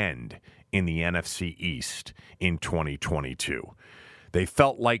contend in the NFC East in 2022. They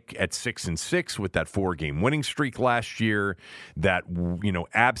felt like at 6-6 with that 4-game winning streak last year, that,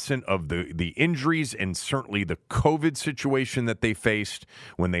 absent of the injuries and certainly the COVID situation that they faced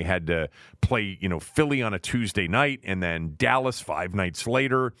when they had to play, Philly on a Tuesday night and then Dallas 5 nights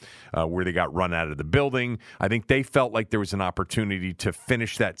later, where they got run out of the building. I think they felt like there was an opportunity to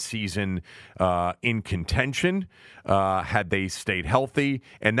finish that season in contention had they stayed healthy,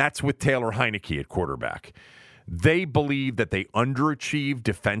 and that's with Taylor Heineke at quarterback. They believe that they underachieved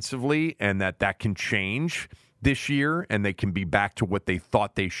defensively and that can change this year and they can be back to what they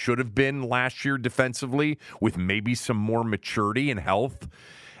thought they should have been last year defensively with maybe some more maturity and health.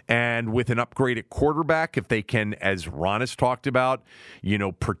 And with an upgraded quarterback, if they can, as Ron has talked about,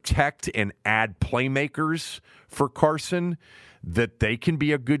 protect and add playmakers for Carson, that they can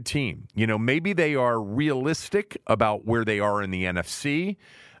be a good team. Maybe they are realistic about where they are in the NFC,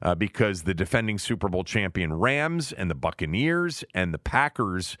 because the defending Super Bowl champion Rams and the Buccaneers and the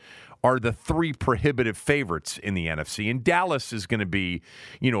Packers are the 3 prohibitive favorites in the NFC. And Dallas is going to be,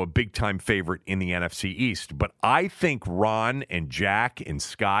 a big-time favorite in the NFC East. But I think Ron and Jack and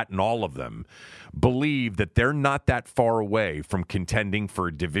Scott and all of them believe that they're not that far away from contending for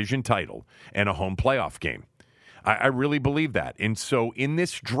a division title and a home playoff game. I really believe that. And so in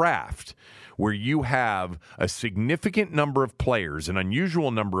this draft, where you have a significant number of players, an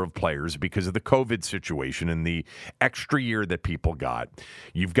unusual number of players because of the COVID situation and the extra year that people got,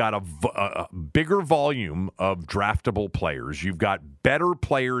 you've got a bigger volume of draftable players. You've got better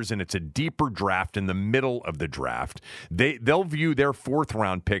players, and it's a deeper draft in the middle of the draft. They'll view their 4th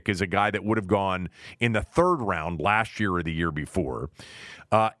round pick as a guy that would have gone in the 3rd round last year or the year before.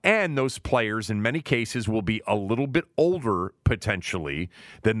 And those players, in many cases, will be a little bit older, potentially,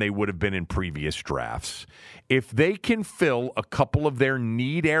 than they would have been in previous drafts. If they can fill a couple of their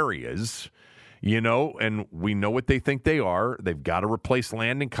need areas, and we know what they think they are, they've got to replace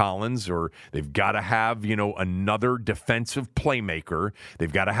Landon Collins, or they've got to have, another defensive playmaker.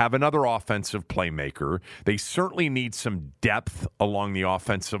 They've got to have another offensive playmaker. They certainly need some depth along the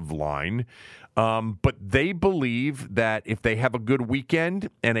offensive line. But they believe that if they have a good weekend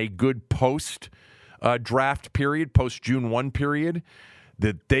and a good post-draft period, post-June 1 period,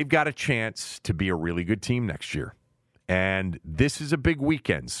 that they've got a chance to be a really good team next year. And this is a big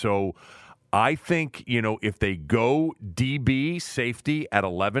weekend. So I think, if they go DB safety at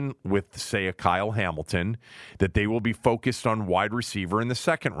 11 with, say, a Kyle Hamilton, that they will be focused on wide receiver in the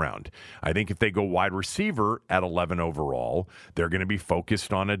 2nd round. I think if they go wide receiver at 11 overall, they're going to be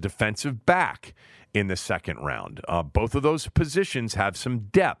focused on a defensive back in the 2nd round. Both of those positions have some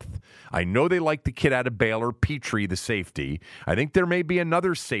depth. I know they like the kid out of Baylor, Petrie, the safety. I think there may be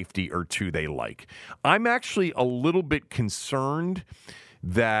another safety or two they like. I'm actually a little bit concerned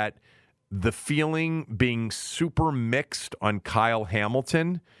that the feeling being super mixed on Kyle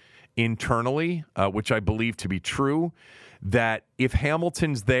Hamilton internally, which I believe to be true, that if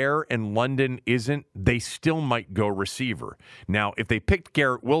Hamilton's there and London isn't, they still might go receiver. Now, if they picked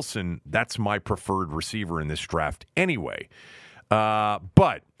Garrett Wilson, that's my preferred receiver in this draft anyway.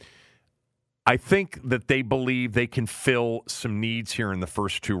 But I think that they believe they can fill some needs here in the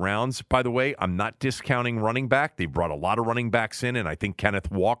first 2 rounds. By the way, I'm not discounting running back. They brought a lot of running backs in, and I think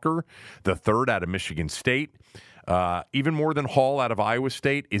Kenneth Walker, the 3rd out of Michigan State, even more than Hall out of Iowa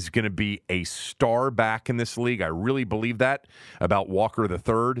State, is going to be a star back in this league. I really believe that about Walker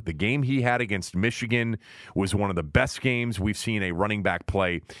III. The game he had against Michigan was one of the best games we've seen a running back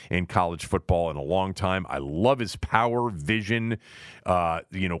play in college football in a long time. I love his power, vision,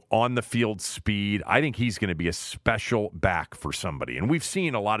 on the field speed. I think he's going to be a special back for somebody. And we've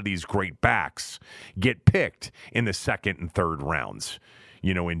seen a lot of these great backs get picked in the second and third rounds,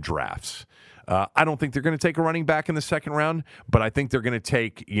 in drafts. I don't think they're going to take a running back in the second round, but I think they're going to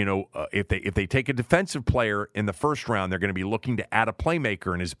take, if they take a defensive player in the first round, they're going to be looking to add a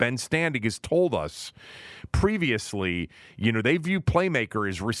playmaker. And as Ben Standig has told us previously, they view playmaker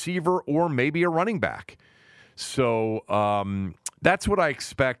as receiver or maybe a running back. So that's what I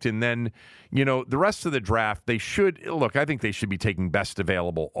expect. And then, the rest of the draft, I think they should be taking best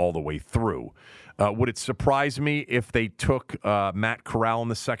available all the way through. Would it surprise me if they took Matt Corral in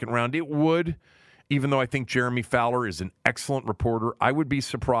the second round? It would, even though I think Jeremy Fowler is an excellent reporter. I would be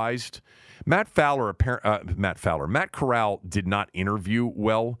surprised. Matt Corral did not interview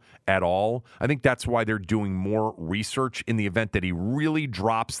well at all. I think that's why they're doing more research in the event that he really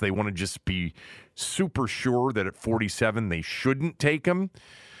drops. They want to just be super sure that at 47 they shouldn't take him.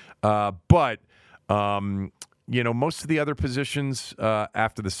 But most of the other positions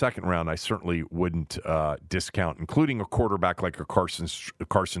after the second round, I certainly wouldn't discount, including a quarterback like a Carson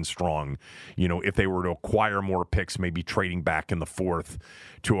Strong. If they were to acquire more picks, maybe trading back in the fourth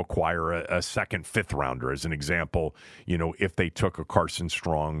to acquire a second, fifth rounder, as an example. If they took a Carson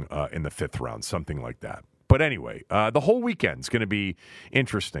Strong in the fifth round, something like that. But anyway, the whole weekend's going to be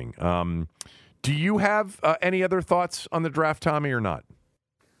interesting. Do you have any other thoughts on the draft, Tommy, or not?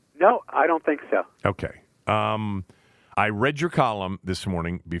 No, I don't think so. Okay. I read your column this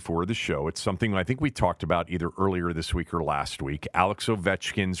morning before the show. It's something I think we talked about either earlier this week or last week. Alex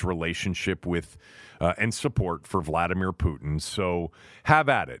Ovechkin's relationship with and support for Vladimir Putin. So have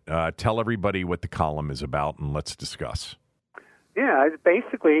at it. Tell everybody what the column is about, and let's discuss. Yeah,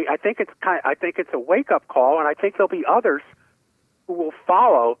 basically, I think it's a wake-up call, and I think there'll be others who will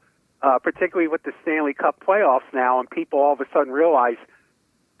follow, particularly with the Stanley Cup playoffs now, and people all of a sudden realize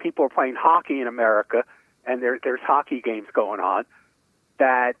people are playing hockey in America, and there's hockey games going on,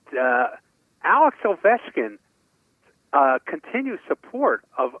 that Alex Ovechkin continued support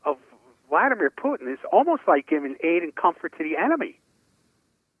of Vladimir Putin is almost like giving aid and comfort to the enemy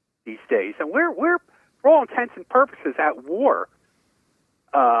these days. And we're for all intents and purposes, at war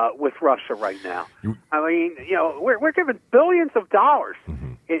with Russia right now. I mean, we're giving billions of dollars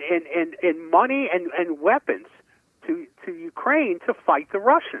in money and weapons to Ukraine to fight the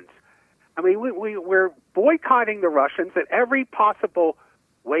Russians. I mean, we're boycotting the Russians in every possible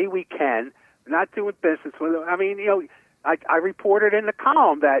way we can, not doing business with them. I mean, I reported in the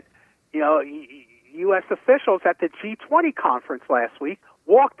column that, U.S. officials at the G20 conference last week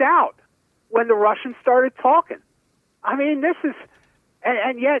walked out when the Russians started talking. I mean, this is,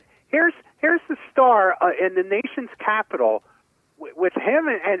 and yet here's the star in the nation's capital with him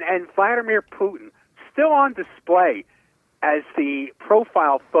and Vladimir Putin still on display as the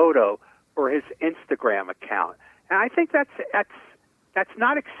profile photo for his Instagram account. And I think that's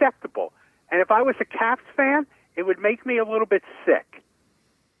not acceptable. And if I was a Caps fan, it would make me a little bit sick.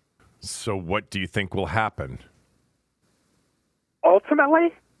 So what do you think will happen?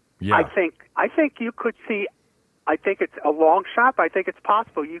 Ultimately, yeah. I think you could see, I think it's a long shot, but I think it's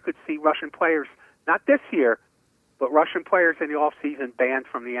possible you could see Russian players, not this year, but Russian players in the offseason banned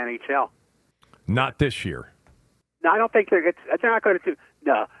from the NHL. Not this year. No, I don't think they're not going to do.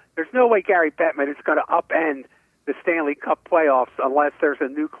 No, there's no way Gary Bettman is going to upend the Stanley Cup playoffs unless there's a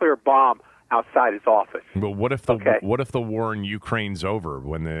nuclear bomb outside his office. But what if the war in Ukraine's over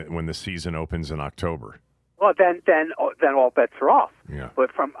when the season opens in October? Well, then all bets are off. Yeah. But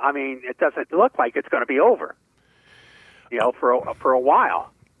it doesn't look like it's going to be over. For a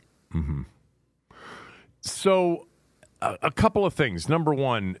while. Mm-hmm. So. A couple of things. Number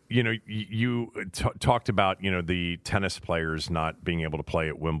one, you talked about, the tennis players not being able to play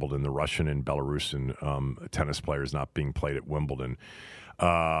at Wimbledon, the Russian and Belarusian tennis players not being played at Wimbledon.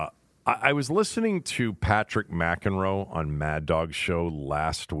 I was listening to Patrick McEnroe on Mad Dog's show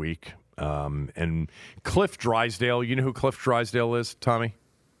last week, and Cliff Drysdale. You know who Cliff Drysdale is, Tommy?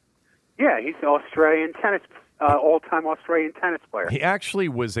 Yeah, he's an Australian tennis all-time Australian tennis player. He actually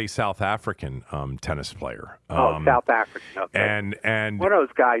was a South African tennis player. South African. Okay. And one of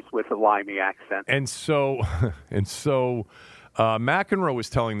those guys with a limey accent. And so McEnroe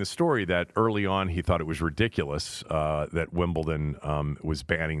was telling the story that early on he thought it was ridiculous that Wimbledon was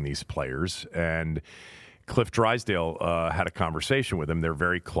banning these players, and Cliff Drysdale had a conversation with him. They're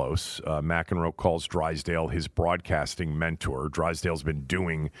very close. McEnroe calls Drysdale his broadcasting mentor. Drysdale's been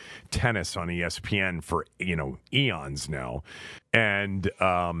doing tennis on ESPN for, eons now. And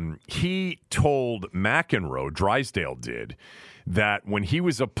he told McEnroe, Drysdale did, that when he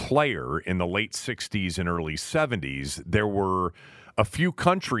was a player in the late 60s and early 70s, there were a few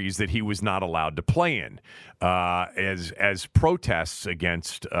countries that he was not allowed to play in as protests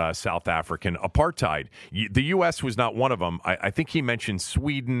against South African apartheid. The U.S. was not one of them. I think he mentioned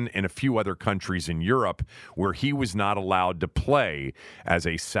Sweden and a few other countries in Europe where he was not allowed to play as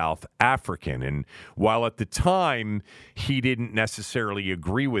a South African. And while at the time he didn't necessarily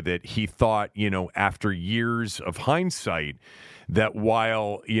agree with it, he thought, after years of hindsight, that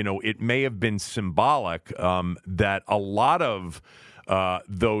while, it may have been symbolic, that a lot of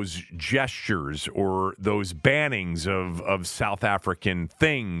those gestures or those bannings of South African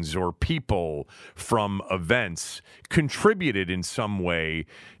things or people from events contributed in some way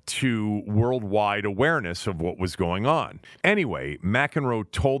to worldwide awareness of what was going on. Anyway, McEnroe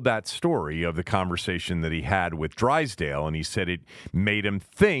told that story of the conversation that he had with Drysdale, and he said it made him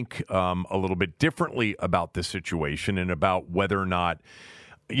think a little bit differently about the situation and about whether or not,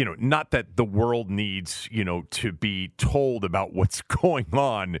 not that the world needs, to be told about what's going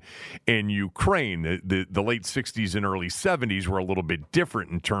on in Ukraine. The late 60s and early 70s were a little bit different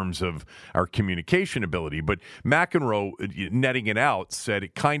in terms of our communication ability. But McEnroe, netting it out, said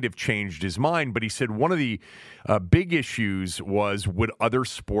it kind of changed his mind. But he said one of the big issues was, would other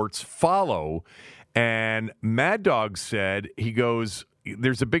sports follow? And Mad Dog said, he goes,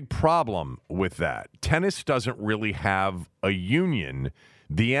 there's a big problem with that. Tennis doesn't really have a union.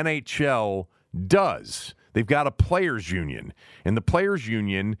 The NHL does. They've got a players' union, and the players'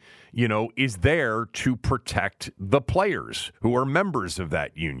 union, is there to protect the players who are members of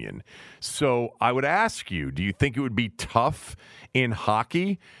that union. So I would ask you, do you think it would be tough in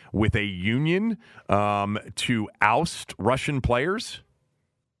hockey with a union to oust Russian players?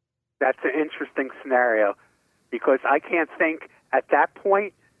 That's an interesting scenario because I can't think at that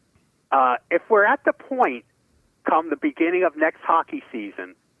point, if we're at the point come the beginning of next hockey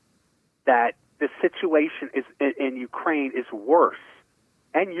season, that the situation is in Ukraine is worse,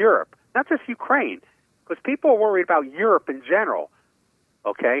 and Europe, not just Ukraine, because people are worried about Europe in general,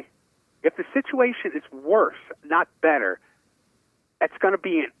 okay? If the situation is worse, not better, it's going to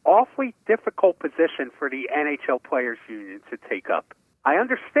be an awfully difficult position for the NHL Players Union to take up. I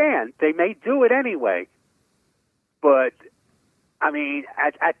understand they may do it anyway, but,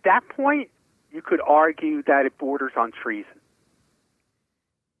 at that point, you could argue that it borders on treason.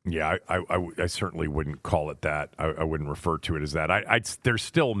 Yeah, I certainly wouldn't call it that. I wouldn't refer to it as that. There's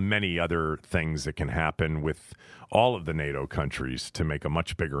still many other things that can happen with all of the NATO countries to make a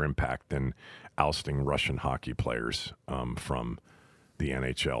much bigger impact than ousting Russian hockey players from the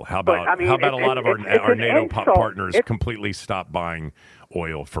NHL. How about a lot of our NATO partners completely stop buying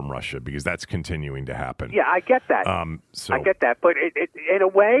oil from Russia, because that's continuing to happen. Yeah, I get that. I get that, but in a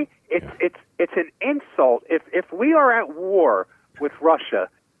way, it's an insult. If we are at war with Russia,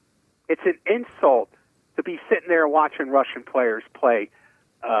 it's an insult to be sitting there watching Russian players play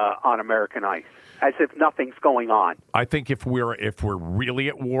on American ice, as if nothing's going on. I think if we're really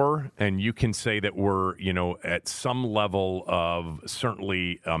at war, and you can say that we're at some level of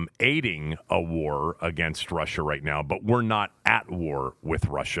certainly aiding a war against Russia right now, but we're not at war with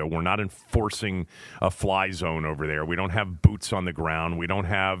Russia. We're not enforcing a fly zone over there. We don't have boots on the ground. We don't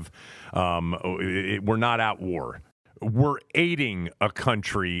have. We're not at war. We're aiding a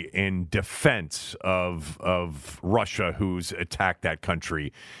country in defense of Russia, who's attacked that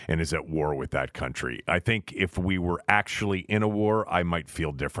country and is at war with that country. I think if we were actually in a war, I might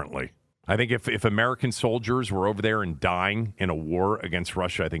feel differently. I think if American soldiers were over there and dying in a war against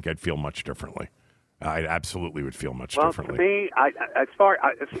Russia, I think I'd feel much differently. I absolutely would feel much differently. Well, to me, as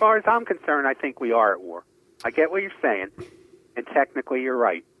far as I'm concerned, I think we are at war. I get what you're saying, and technically you're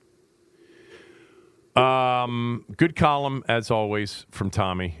right. Good column, as always, from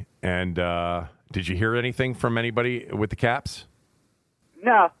Tommy. And did you hear anything from anybody with the Caps?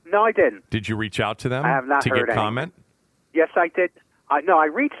 No, I didn't. Did you reach out to them I have not to heard get comment? Yes, I did. I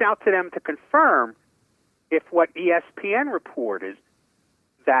reached out to them to confirm if what ESPN reported,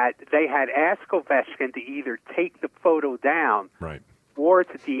 that they had asked Ovechkin to either take the photo down right, or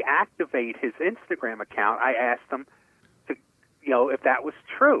to deactivate his Instagram account. I asked them to, if that was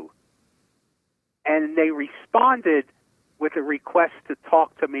true. And they responded with a request to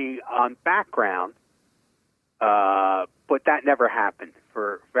talk to me on background, but that never happened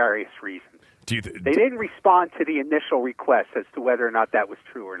for various reasons. They didn't respond to the initial request as to whether or not that was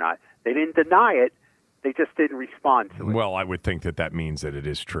true or not. They didn't deny it. They just didn't respond to it. Well, I would think that means that it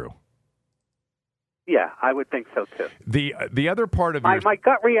is true. Yeah, I would think so too. The other part of my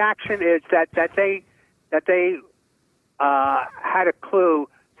gut reaction is that they had a clue,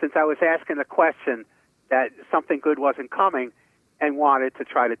 since I was asking the question, that something good wasn't coming, and wanted to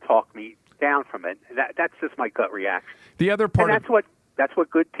try to talk me down from it. That's just my gut reaction. The other part, and that's what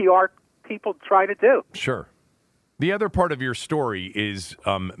good PR people try to do. Sure. The other part of your story is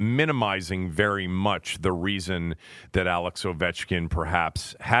minimizing very much the reason that Alex Ovechkin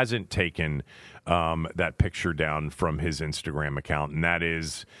perhaps hasn't taken that picture down from his Instagram account, and that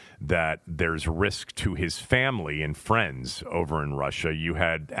is that there's risk to his family and friends over in Russia. You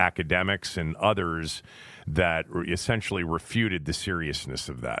had academics and others that essentially refuted the seriousness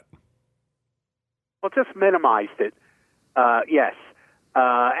of that. Well, just minimized it, yes.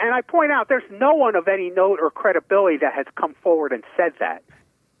 And I point out there's no one of any note or credibility that has come forward and said that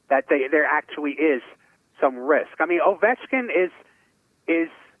there actually is some risk. I mean, Ovechkin is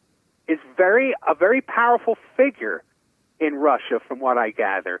a very powerful figure in Russia, from what I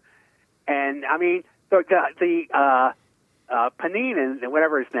gather. And I mean, the Paninin,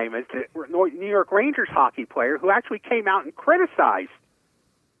 whatever his name is, the New York Rangers hockey player, who actually came out and criticized,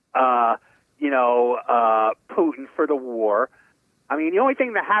 Putin for the war. I mean, the only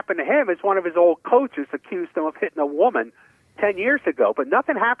thing that happened to him is one of his old coaches accused him of hitting a woman 10 years ago, but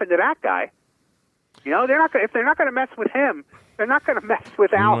nothing happened to that guy. You know, if they're not going to mess with him, they're not going to mess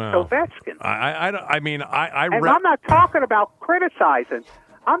with Alex Ovechkin. I'm not talking about criticizing.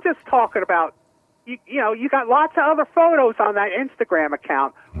 I'm just talking about, you got lots of other photos on that Instagram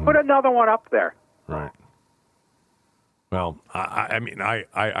account. Put another one up there. Right. Well,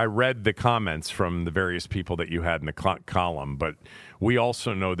 I read the comments from the various people that you had in the column, but we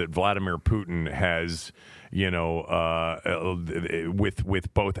also know that Vladimir Putin has, with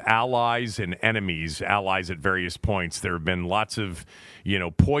both allies and enemies, allies at various points, there have been lots of,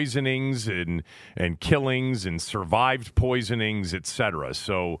 poisonings and killings and survived poisonings, etc.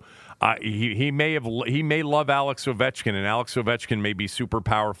 So he may love Alex Ovechkin, and Alex Ovechkin may be super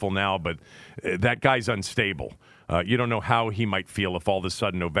powerful now, but that guy's unstable. You don't know how he might feel if all of a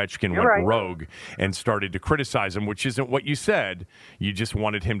sudden Ovechkin went rogue and started to criticize him, which isn't what you said. You just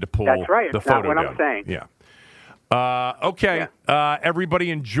wanted him to pull the photo down. That's not what I'm saying. Yeah. Okay. Yeah.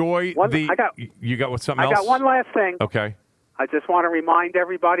 Everybody enjoy you got something else? I got one last thing. Okay. I just want to remind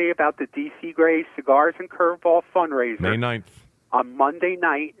everybody about the DC Grays Cigars and Curveball fundraiser. May 9th. On Monday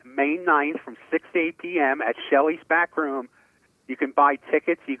night, May 9th from 6 to 8 p.m. at Shelley's Back Room. You can buy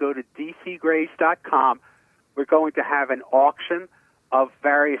tickets. You go to dcgrays.com. We're going to have an auction of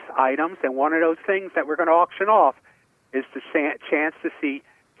various items, and one of those things that we're going to auction off is the chance to see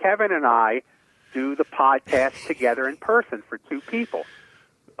Kevin and I do the podcast together in person for two people.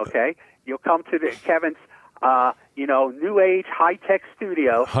 Okay? You'll come to Kevin's, new age high-tech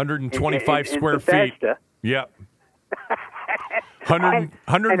studio. 125 square feet. Yep.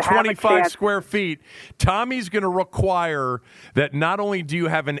 125 square feet. Tommy's going to require that not only do you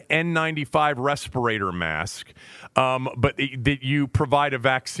have an N95 respirator mask, but that you provide a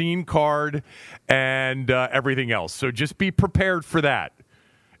vaccine card and everything else. So just be prepared for that.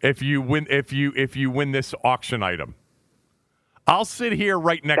 If you win this auction item, I'll sit here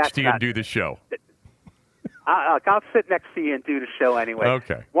right next to you and do the show. I'll sit next to you and do the show anyway.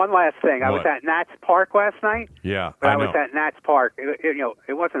 Okay. One last thing. I was at Nats Park last night. Yeah, I was at Nats Park.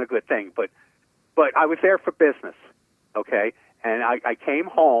 It wasn't a good thing, but I was there for business. Okay, and I came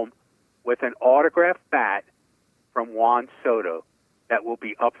home with an autographed bat from Juan Soto that will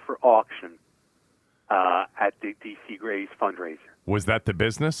be up for auction at the DC Grays fundraiser. Was that the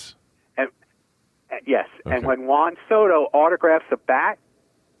business? Yes. Okay. And when Juan Soto autographs a bat,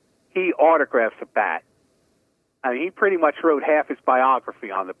 he autographs a bat. I mean, he pretty much wrote half his biography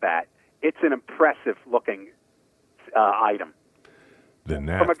on the bat. It's an impressive-looking item. From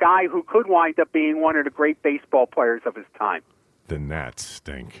a guy who could wind up being one of the great baseball players of his time. The Nats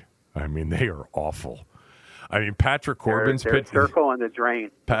stink. I mean, they are awful. I mean, Patrick Corbin's pitching. Circle in the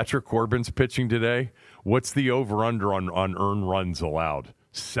drain. Patrick Corbin's pitching today. What's the over/under on earned runs allowed?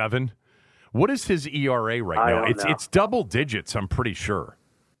 7? What is his ERA right now? It's double digits, I'm pretty sure.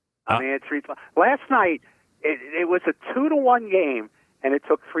 I mean, it's last night. It was a 2-1 game, and it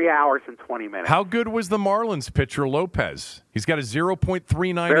took 3 hours and 20 minutes. How good was the Marlins pitcher Lopez? He's got a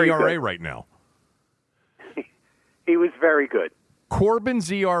 0.39 ERA right now. He was very good.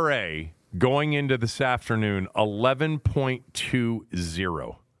 Corbin's ERA going into this afternoon,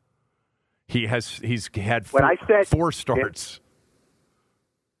 11.20. He's had four starts.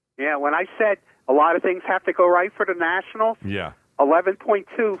 When I said a lot of things have to go right for the Nationals. Yeah. 11.2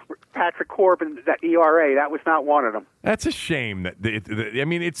 for Patrick Corbin, that ERA. That was not one of them. That's a shame.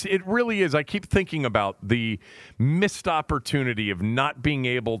 It really is. I keep thinking about the missed opportunity of not being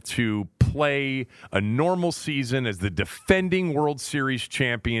able to play a normal season as the defending World Series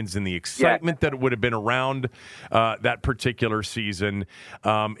champions and the excitement that would have been around that particular season.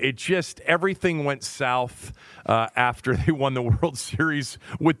 Everything went south after they won the World Series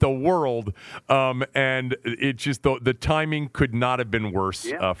with the world. And it just, the timing could not have been worse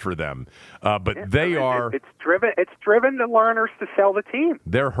for them. But they are... It's driven the learners to sell the team.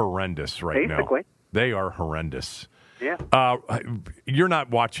 They're horrendous right now. Basically. They are horrendous. Yeah. You're not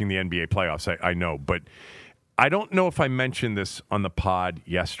watching the NBA playoffs, I know, but I don't know if I mentioned this on the pod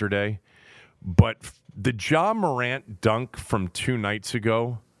yesterday, but the Ja Morant dunk from 2 nights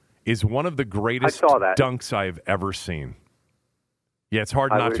ago is one of the greatest dunks I've ever seen. Yeah, it's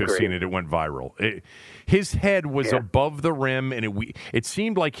hard not to have seen it. It went viral. His head was above the rim, and it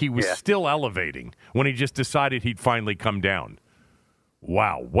seemed like he was still elevating when he just decided he'd finally come down.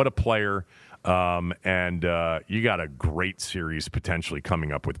 Wow, what a player. And you got a great series potentially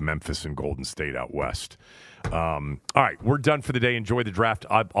coming up with Memphis and Golden State out west. All right, we're done for the day. Enjoy the draft.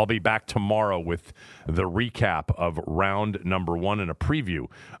 I'll be back tomorrow with the recap of round number 1 and a preview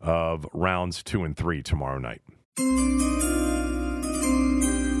of rounds 2 and 3 tomorrow night.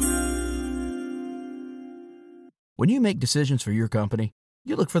 When you make decisions for your company,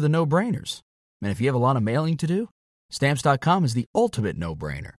 you look for the no-brainers. And if you have a lot of mailing to do, Stamps.com is the ultimate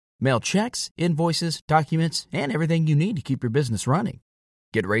no-brainer. Mail checks, invoices, documents, and everything you need to keep your business running.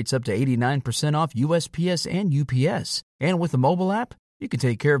 Get rates up to 89% off USPS and UPS. And with the mobile app, you can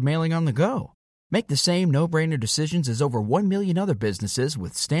take care of mailing on the go. Make the same no-brainer decisions as over 1 million other businesses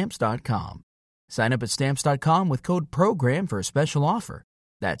with Stamps.com. Sign up at Stamps.com with code PROGRAM for a special offer.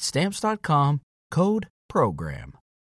 That's Stamps.com, code PROGRAM.